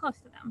like to be close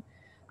to them.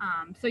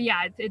 So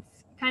yeah,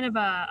 it's kind of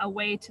a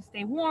way to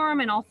stay warm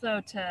and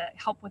also to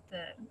help with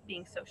the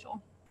being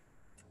social,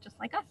 just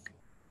like us.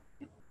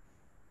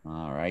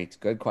 All right,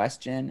 good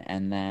question.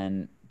 And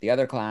then the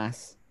other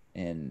class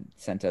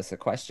sent us a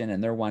question,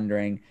 and they're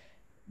wondering,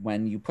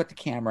 when you put the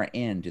camera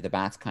in, do the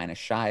bats kind of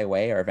shy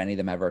away, or have any of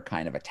them ever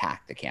kind of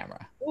attacked the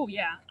camera? Oh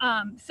yeah.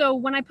 So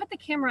when I put the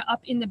camera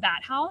up in the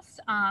bat house,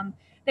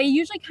 they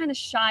usually kind of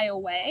shy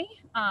away.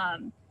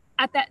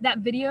 At that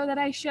video that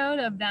I showed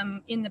of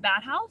them in the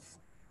bat house,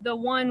 the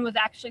one was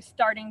actually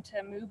starting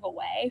to move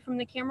away from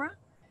the camera.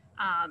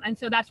 And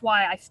so that's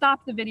why I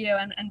stopped the video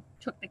and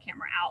took the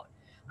camera out.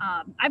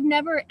 I've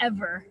never,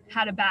 ever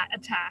had a bat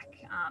attack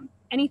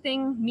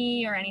anything,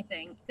 me or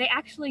anything. They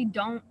actually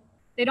don't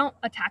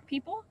attack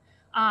people.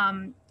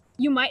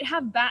 You might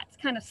have bats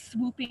kind of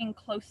swooping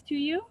close to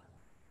you,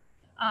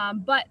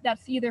 but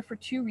that's either for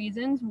 2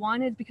 reasons.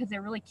 One is because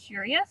they're really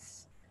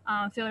curious.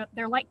 So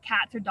they're like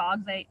cats or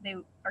dogs. They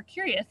are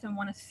curious and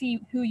want to see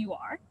who you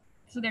are.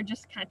 So they're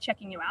just kind of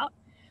checking you out.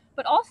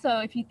 But also,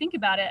 if you think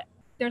about it,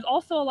 there's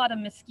also a lot of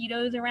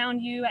mosquitoes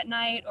around you at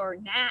night, or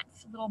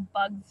gnats, little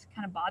bugs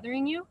kind of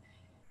bothering you.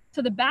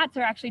 So the bats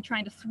are actually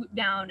trying to swoop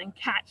down and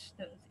catch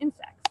those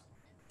insects.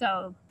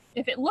 So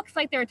if it looks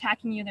like they're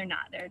attacking you, they're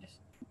not. They're just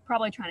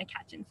probably trying to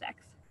catch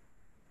insects.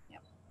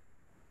 Yep.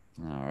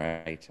 All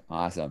right.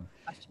 Awesome.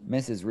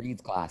 Mrs.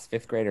 Reed's class,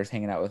 5th graders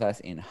hanging out with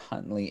us in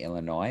Huntley,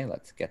 Illinois.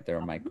 Let's get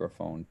their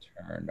microphone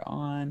turned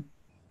on.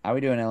 How are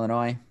we doing,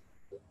 Illinois?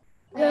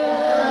 Good.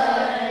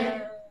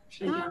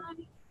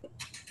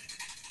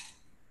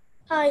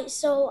 Hi,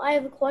 so I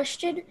have a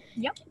question.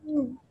 Yep.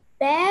 Do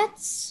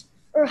bats,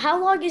 or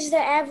how long is the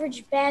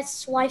average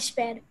bat's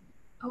lifespan?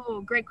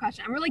 Oh, great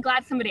question. I'm really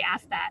glad somebody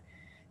asked that.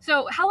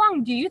 So how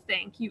long do you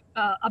think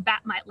a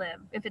bat might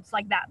live if it's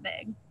like that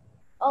big?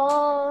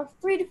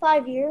 3 to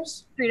 5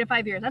 years. 3 to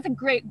 5 years. That's a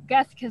great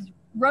guess, because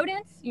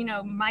rodents,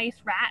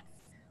 mice,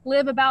 rats,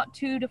 live about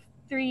 2 to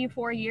 3,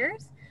 4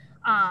 years.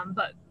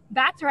 But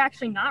bats are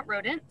actually not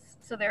rodents,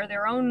 so they're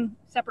their own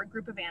separate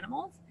group of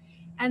animals.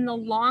 And the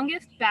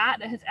longest bat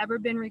that has ever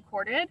been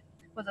recorded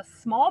was a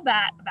small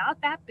bat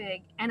about that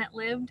big, and it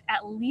lived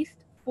at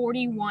least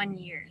 41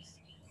 years.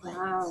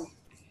 Wow.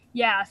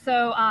 Yeah,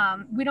 so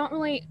we don't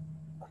really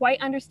quite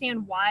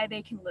understand why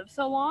they can live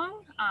so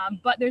long,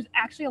 but there's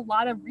actually a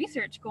lot of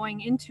research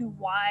going into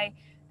why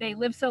they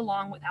live so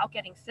long without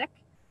getting sick.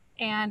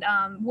 And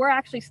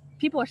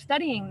people are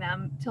studying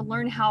them to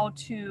learn how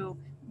to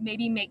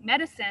maybe make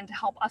medicine to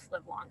help us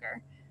live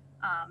longer.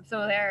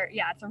 So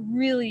it's a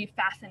really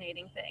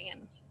fascinating thing,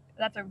 and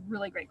that's a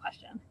really great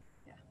question.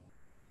 Yeah.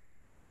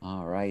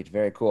 All right,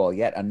 very cool.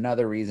 Yet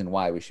another reason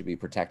why we should be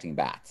protecting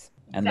bats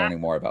and learning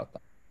more about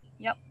them.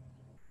 Yep.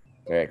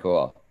 Very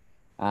cool.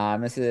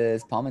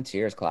 Mrs.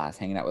 Palmentier's class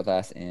hanging out with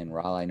us in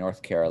Raleigh,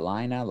 North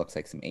Carolina. Looks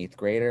like some 8th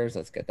graders.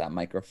 Let's get that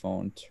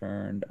microphone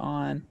turned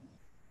on.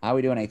 How are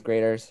we doing, 8th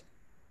graders?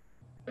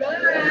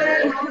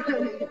 Hey,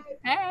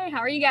 how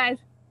are you guys?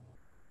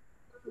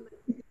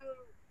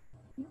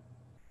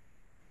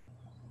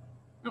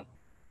 Oh.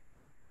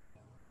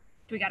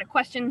 Do we got a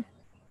question?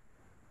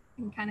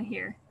 You can kind of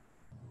hear.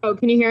 Oh,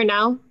 can you hear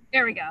now?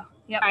 There we go.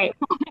 Yep. All right.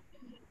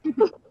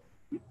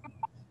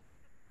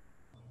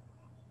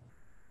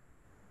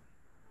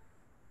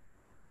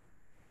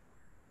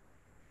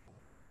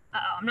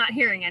 Uh-oh, I'm not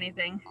hearing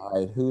anything. All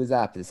right, who's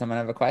up? Does someone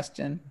have a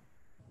question?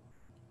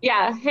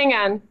 Yeah, hang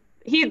on.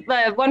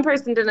 The one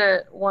person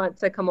didn't want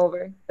to come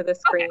over to the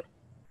screen.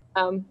 Okay.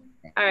 All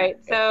right,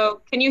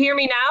 so can you hear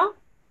me now?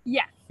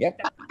 Yes.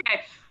 Yep.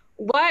 Okay.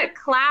 What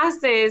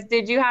classes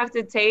did you have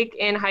to take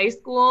in high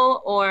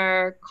school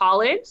or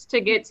college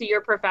to get to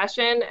your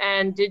profession?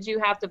 And did you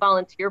have to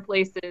volunteer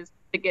places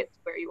to get to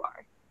where you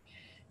are?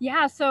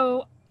 Yeah,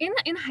 so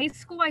in high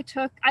school, I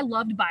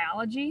loved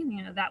biology.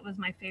 That was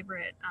my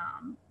favorite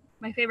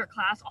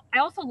class. I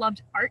also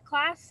loved art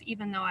class,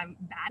 even though I'm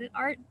bad at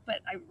art,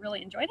 but I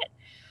really enjoyed it.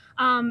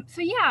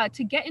 So yeah,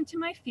 to get into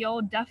my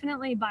field,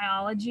 definitely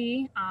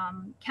biology,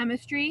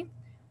 chemistry.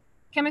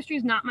 Chemistry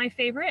is not my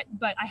favorite,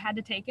 but I had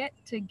to take it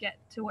to get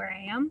to where I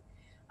am.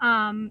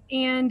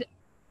 And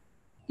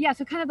yeah,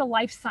 so kind of the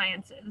life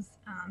sciences.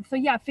 So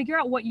yeah, figure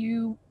out what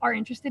you are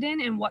interested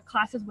in and what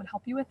classes would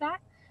help you with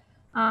that.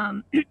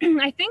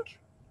 I think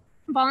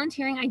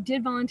volunteering, I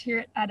did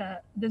volunteer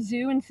at the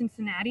zoo in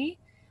Cincinnati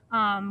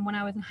when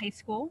I was in high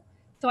school.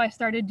 So I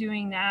started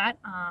doing that.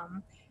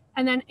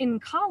 And then in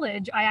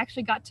college, I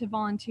actually got to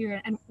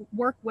volunteer and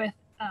work with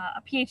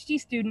a PhD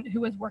student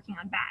who was working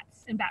on bats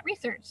and bat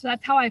research. So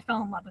that's how I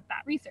fell in love with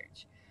bat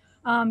research.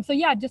 So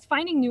yeah, just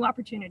finding new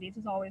opportunities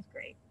is always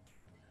great.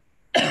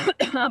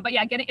 But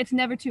yeah, it's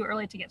never too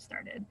early to get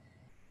started.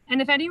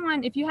 And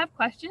if you have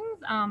questions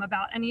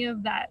about any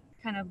of that,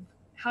 kind of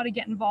how to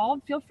get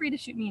involved, feel free to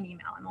shoot me an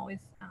email. I'm always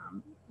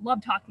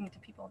love talking to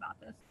people about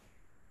this.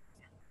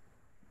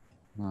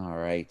 All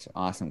right,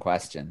 awesome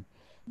question.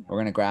 We're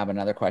going to grab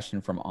another question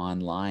from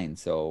online.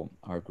 So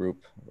our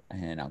group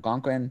in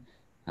Algonquin,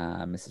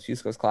 Mrs.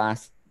 Fusco's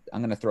class, I'm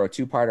going to throw a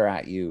 2-parter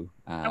at you.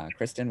 Okay.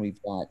 Kristen, we've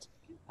got,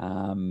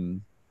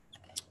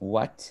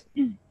 what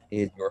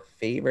is your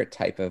favorite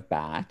type of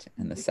bat?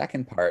 And the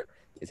second part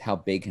is, how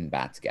big can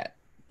bats get?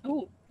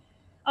 Oh,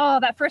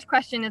 that first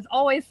question is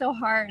always so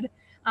hard.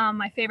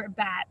 My favorite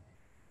bat.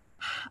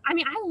 I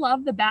mean, I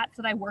love the bats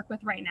that I work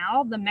with right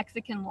now, the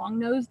Mexican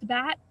long-nosed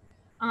bat,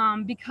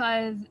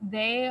 because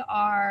they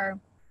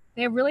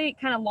have really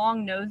kind of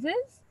long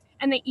noses,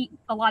 and they eat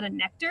a lot of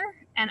nectar,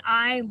 and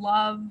I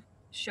love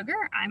sugar.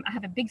 I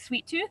have a big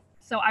sweet tooth,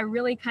 so I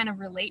really kind of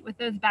relate with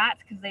those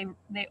bats because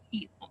they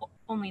eat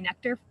only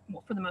nectar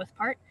for the most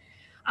part.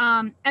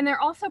 And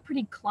they're also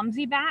pretty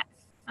clumsy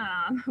bats,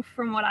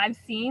 from what I've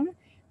seen.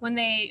 When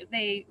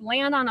they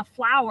land on a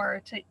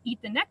flower to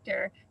eat the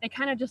nectar, they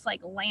kind of just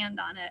like land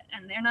on it,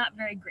 and they're not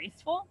very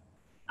graceful.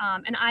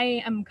 And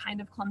I am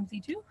kind of clumsy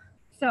too,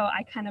 so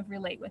I kind of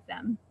relate with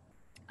them.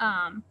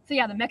 So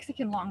yeah, the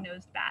Mexican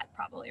long-nosed bat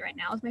probably right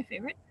now is my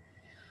favorite.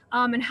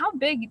 And how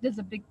big does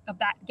a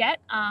bat get?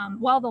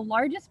 Well, the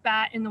largest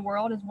bat in the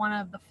world is one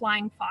of the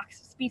flying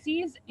fox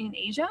species in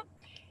Asia,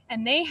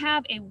 and they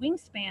have a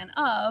wingspan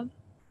of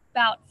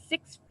about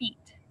 6 feet.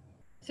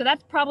 So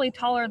that's probably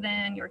taller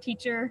than your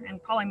teacher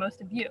and probably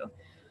most of you.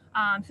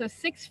 So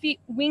 6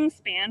 feet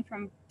wingspan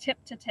from tip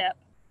to tip,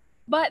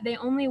 but they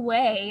only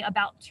weigh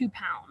about 2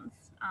 pounds.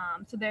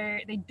 So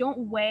they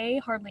don't weigh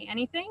hardly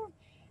anything.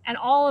 And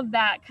all of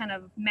that kind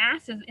of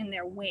mass is in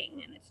their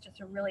wing, and it's just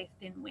a really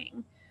thin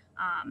wing.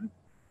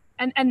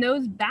 And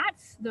those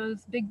bats,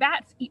 those big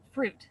bats, eat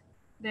fruit.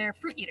 They're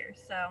fruit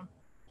eaters, so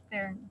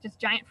they're just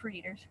giant fruit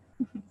eaters.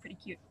 Pretty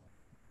cute.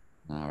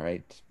 All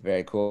right,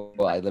 very cool.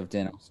 I lived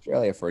in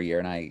Australia for a year,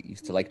 and I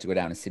used to like to go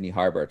down to Sydney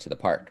Harbor to the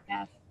park.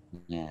 Yes.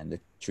 And the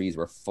trees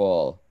were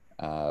full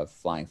of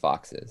flying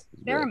foxes. It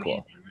was They're really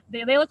amazing.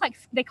 cool. They look like,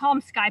 they call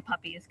them sky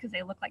puppies because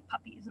they look like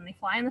puppies and they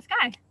fly in the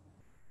sky.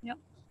 Yep.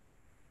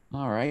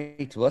 All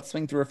right, well, let's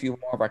swing through a few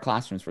more of our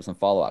classrooms for some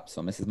follow-up.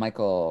 So Mrs.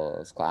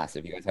 Michael's class,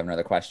 if you guys have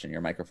another question,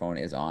 your microphone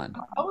is on.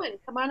 Owen,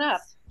 come on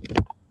up.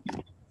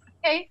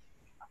 Okay,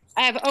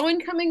 I have Owen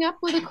coming up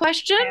with a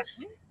question.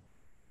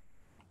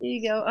 There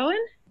you go, Owen.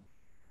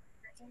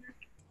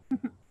 I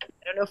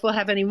don't know if we'll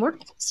have any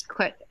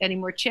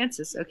more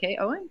chances. Okay,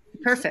 Owen?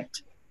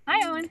 Perfect.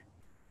 Hi, Owen.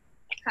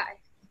 Hi.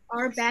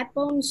 Are bat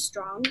bones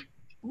strong?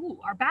 Ooh,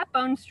 are bat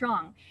bones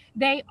strong?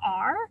 They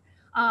are,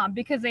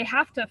 because they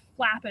have to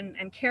flap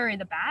and carry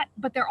the bat,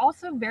 but they're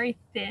also very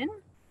thin.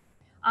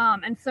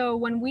 And so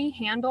when we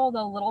handle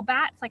the little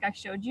bats, like I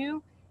showed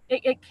you,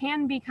 it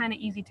can be kind of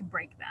easy to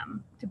break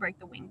them, to break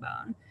the wing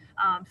bone.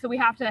 So we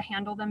have to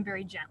handle them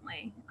very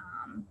gently.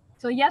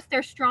 So yes,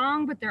 they're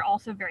strong, but they're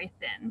also very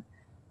thin.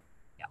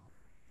 Yeah,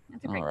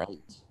 that's a great All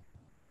right,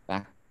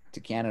 back to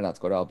Canada. Let's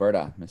go to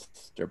Alberta.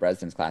 Mr.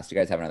 Bresden's class, do you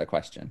guys have another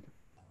question?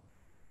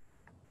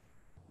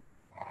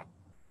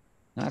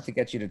 I have to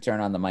get you to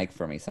turn on the mic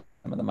for me. Some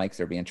of the mics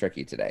are being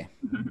tricky today.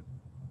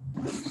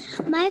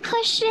 My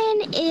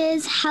question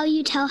is how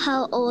you tell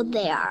how old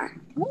they are.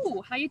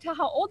 Ooh, how you tell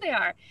how old they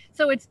are.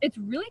 So it's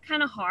really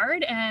kind of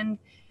hard, and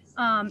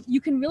you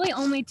can really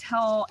only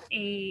tell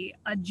a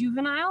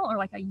juvenile or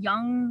like a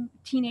young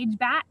teenage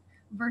bat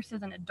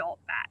versus an adult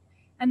bat.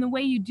 And the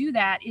way you do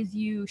that is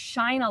you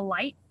shine a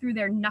light through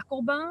their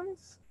knuckle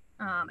bones,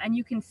 and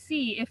you can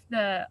see if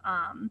the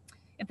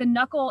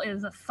knuckle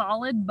is a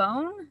solid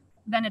bone,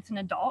 then it's an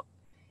adult.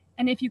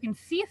 And if you can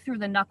see through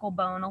the knuckle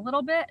bone a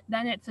little bit,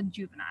 then it's a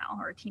juvenile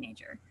or a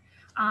teenager.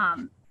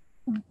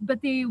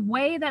 But the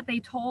way that they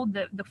told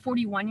the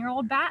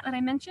 41-year-old bat that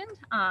I mentioned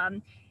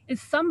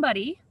is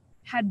somebody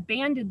had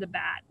banded the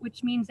bat,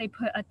 which means they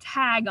put a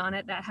tag on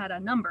it that had a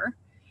number.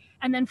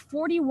 And then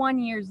 41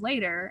 years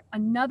later,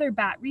 another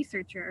bat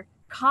researcher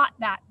caught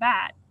that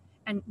bat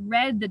and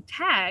read the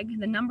tag,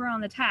 the number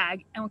on the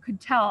tag, and could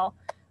tell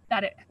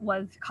that it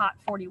was caught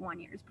 41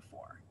 years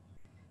before.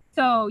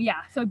 So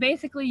yeah, so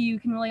basically you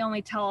can really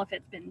only tell if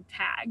it's been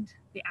tagged,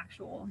 the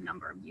actual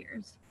number of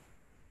years.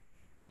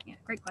 Yeah,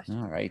 great question.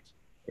 All right,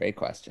 great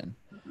question.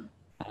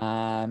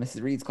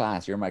 Mrs. Reed's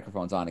class, your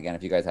microphone's on again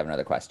if you guys have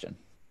another question.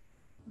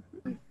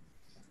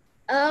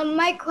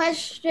 My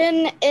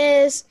question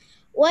is,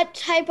 what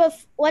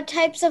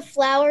types of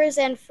flowers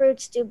and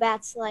fruits do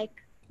bats like?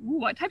 Ooh,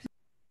 what types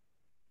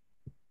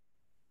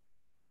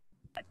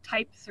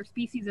or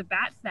species of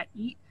bats that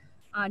eat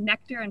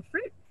nectar and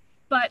fruit?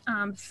 But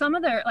some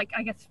of their, like,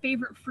 I guess,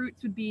 favorite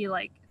fruits would be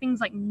like things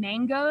like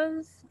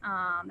mangoes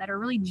that are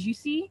really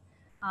juicy,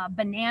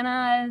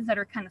 bananas that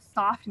are kind of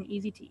soft and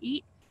easy to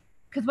eat.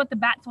 Because what the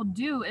bats will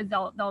do is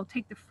they'll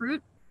take the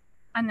fruit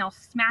and they'll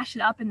smash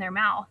it up in their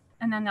mouth,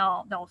 and then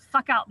they'll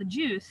suck out the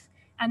juice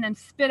and then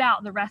spit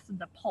out the rest of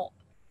the pulp.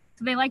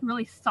 So they like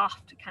really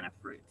soft kind of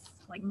fruits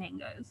like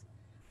mangoes.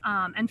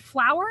 And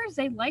flowers,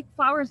 they like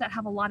flowers that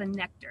have a lot of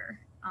nectar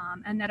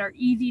and that are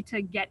easy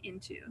to get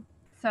into.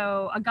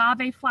 So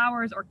agave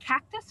flowers or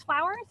cactus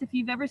flowers, if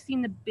you've ever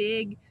seen the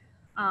big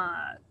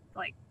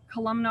like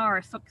columna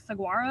or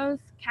saguaros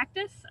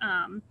cactus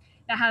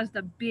that has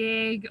the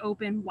big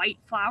open white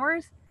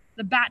flowers,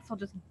 the bats will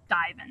just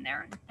dive in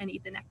there and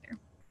eat the nectar.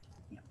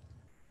 Yep.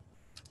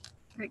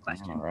 Great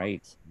question. All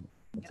right.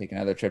 We'll take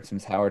another trip to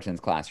Ms. Howerton's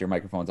class. Your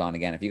microphone's on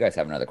again if you guys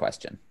have another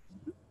question.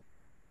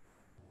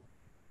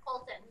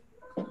 Colton,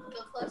 go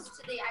close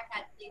to the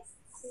iPad, please.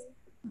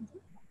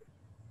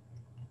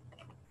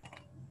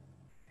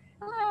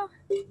 Hello.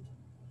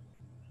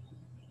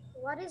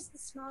 What is the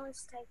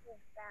smallest type of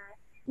bat?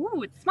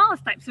 Ooh, it's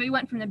smallest type. So we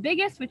went from the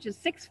biggest, which is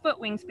 6-foot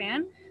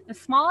wingspan. The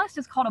smallest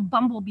is called a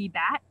bumblebee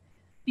bat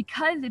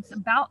because it's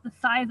about the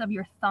size of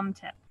your thumb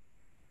tip.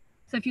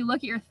 So if you look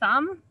at your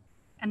thumb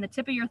and the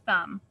tip of your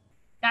thumb,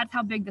 that's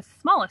how big the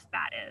smallest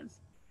bat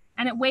is.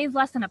 And it weighs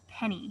less than a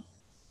penny.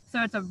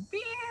 So it's a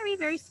very,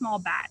 very small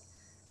bat.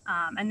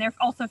 And they're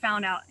also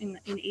found out in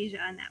Asia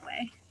in that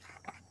way,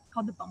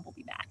 called the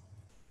bumblebee bat.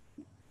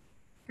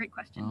 Great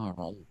question. All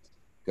right.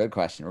 Good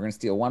question. We're going to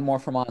steal one more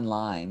from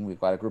online. We've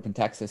got a group in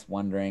Texas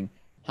wondering,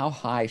 how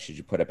high should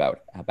you put a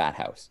bat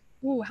house?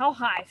 Ooh, how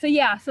high? So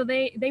yeah, so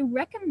they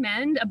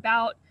recommend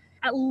about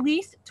at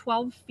least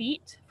 12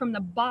 feet from the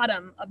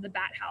bottom of the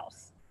bat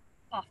house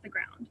off the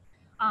ground.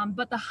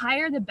 But the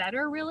higher the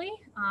better, really.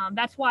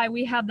 That's why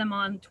we have them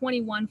on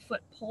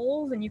 21-foot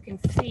poles, and you can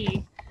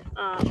see,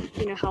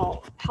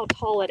 how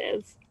tall it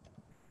is.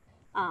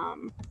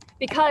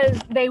 because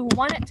they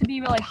want it to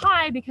be really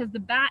high, because the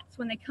bats,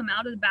 when they come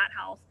out of the bat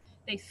house,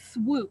 they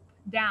swoop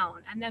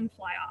down and then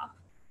fly off.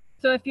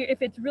 So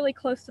if it's really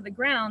close to the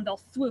ground,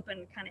 they'll swoop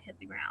and kind of hit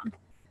the ground.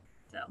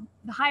 So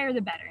the higher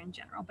the better in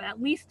general, but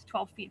at least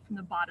 12 feet from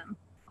the bottom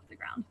of the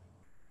ground.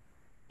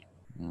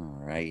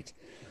 All right.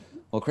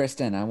 Well,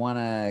 Kristen, I want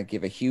to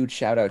give a huge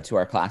shout out to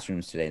our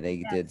classrooms today.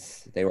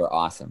 They were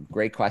awesome.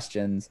 Great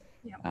questions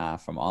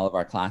from all of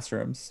our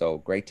classrooms. So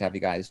great to have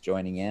you guys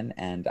joining in.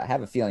 And I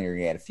have a feeling you're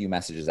going to get a few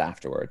messages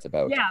afterwards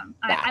about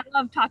I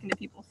love talking to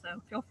people, so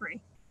feel free.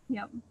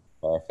 Yep.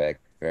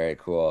 Perfect. Very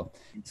cool.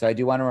 So I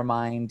do want to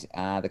remind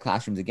the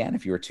classrooms again,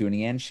 if you were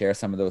tuning in, share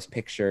some of those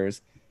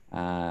pictures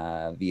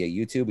via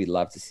YouTube. We'd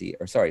love to see,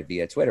 or sorry,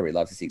 via Twitter. We'd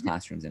love to see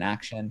classrooms in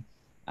action.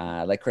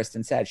 Like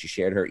Kristen said, she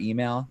shared her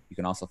email. You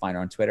can also find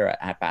her on Twitter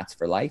at Bats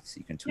for Life. So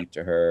you can tweet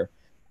to her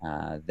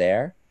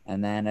there.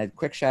 And then a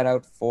quick shout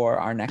out for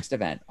our next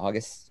event,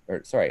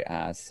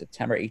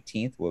 September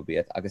 18th. We'll be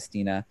at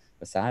Augustina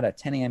Posada at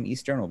 10 a.m.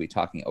 Eastern. We'll be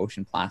talking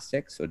ocean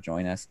plastics. So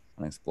join us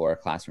on Explore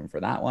Classroom for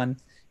that one.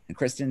 And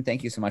Kristen,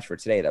 thank you so much for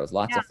today. That was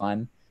lots of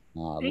fun.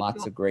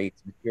 Lots of great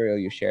material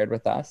you shared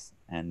with us.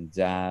 And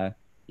I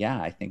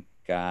think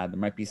there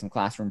might be some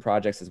classroom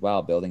projects as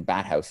well, building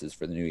bat houses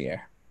for the new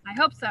year. I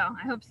hope so.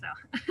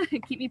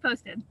 Keep me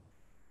posted.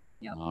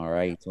 Yep. All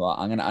right. Well,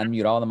 I'm going to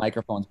unmute all the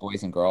microphones,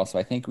 boys and girls. So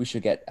I think we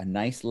should get a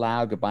nice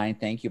loud goodbye and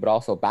thank you, but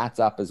also bats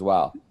up as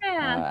well.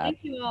 Yeah, thank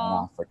you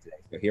all. For today.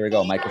 So here we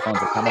go. Microphones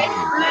are coming. Thank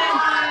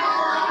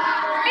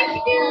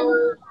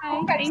you.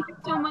 Bye. Thank you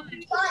so much.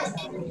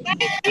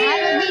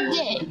 Have a good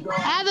day.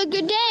 Have a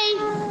good day.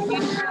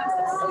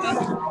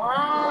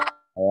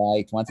 All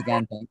right. Once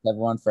again, thanks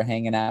everyone for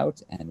hanging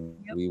out, and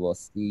we will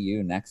see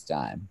you next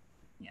time.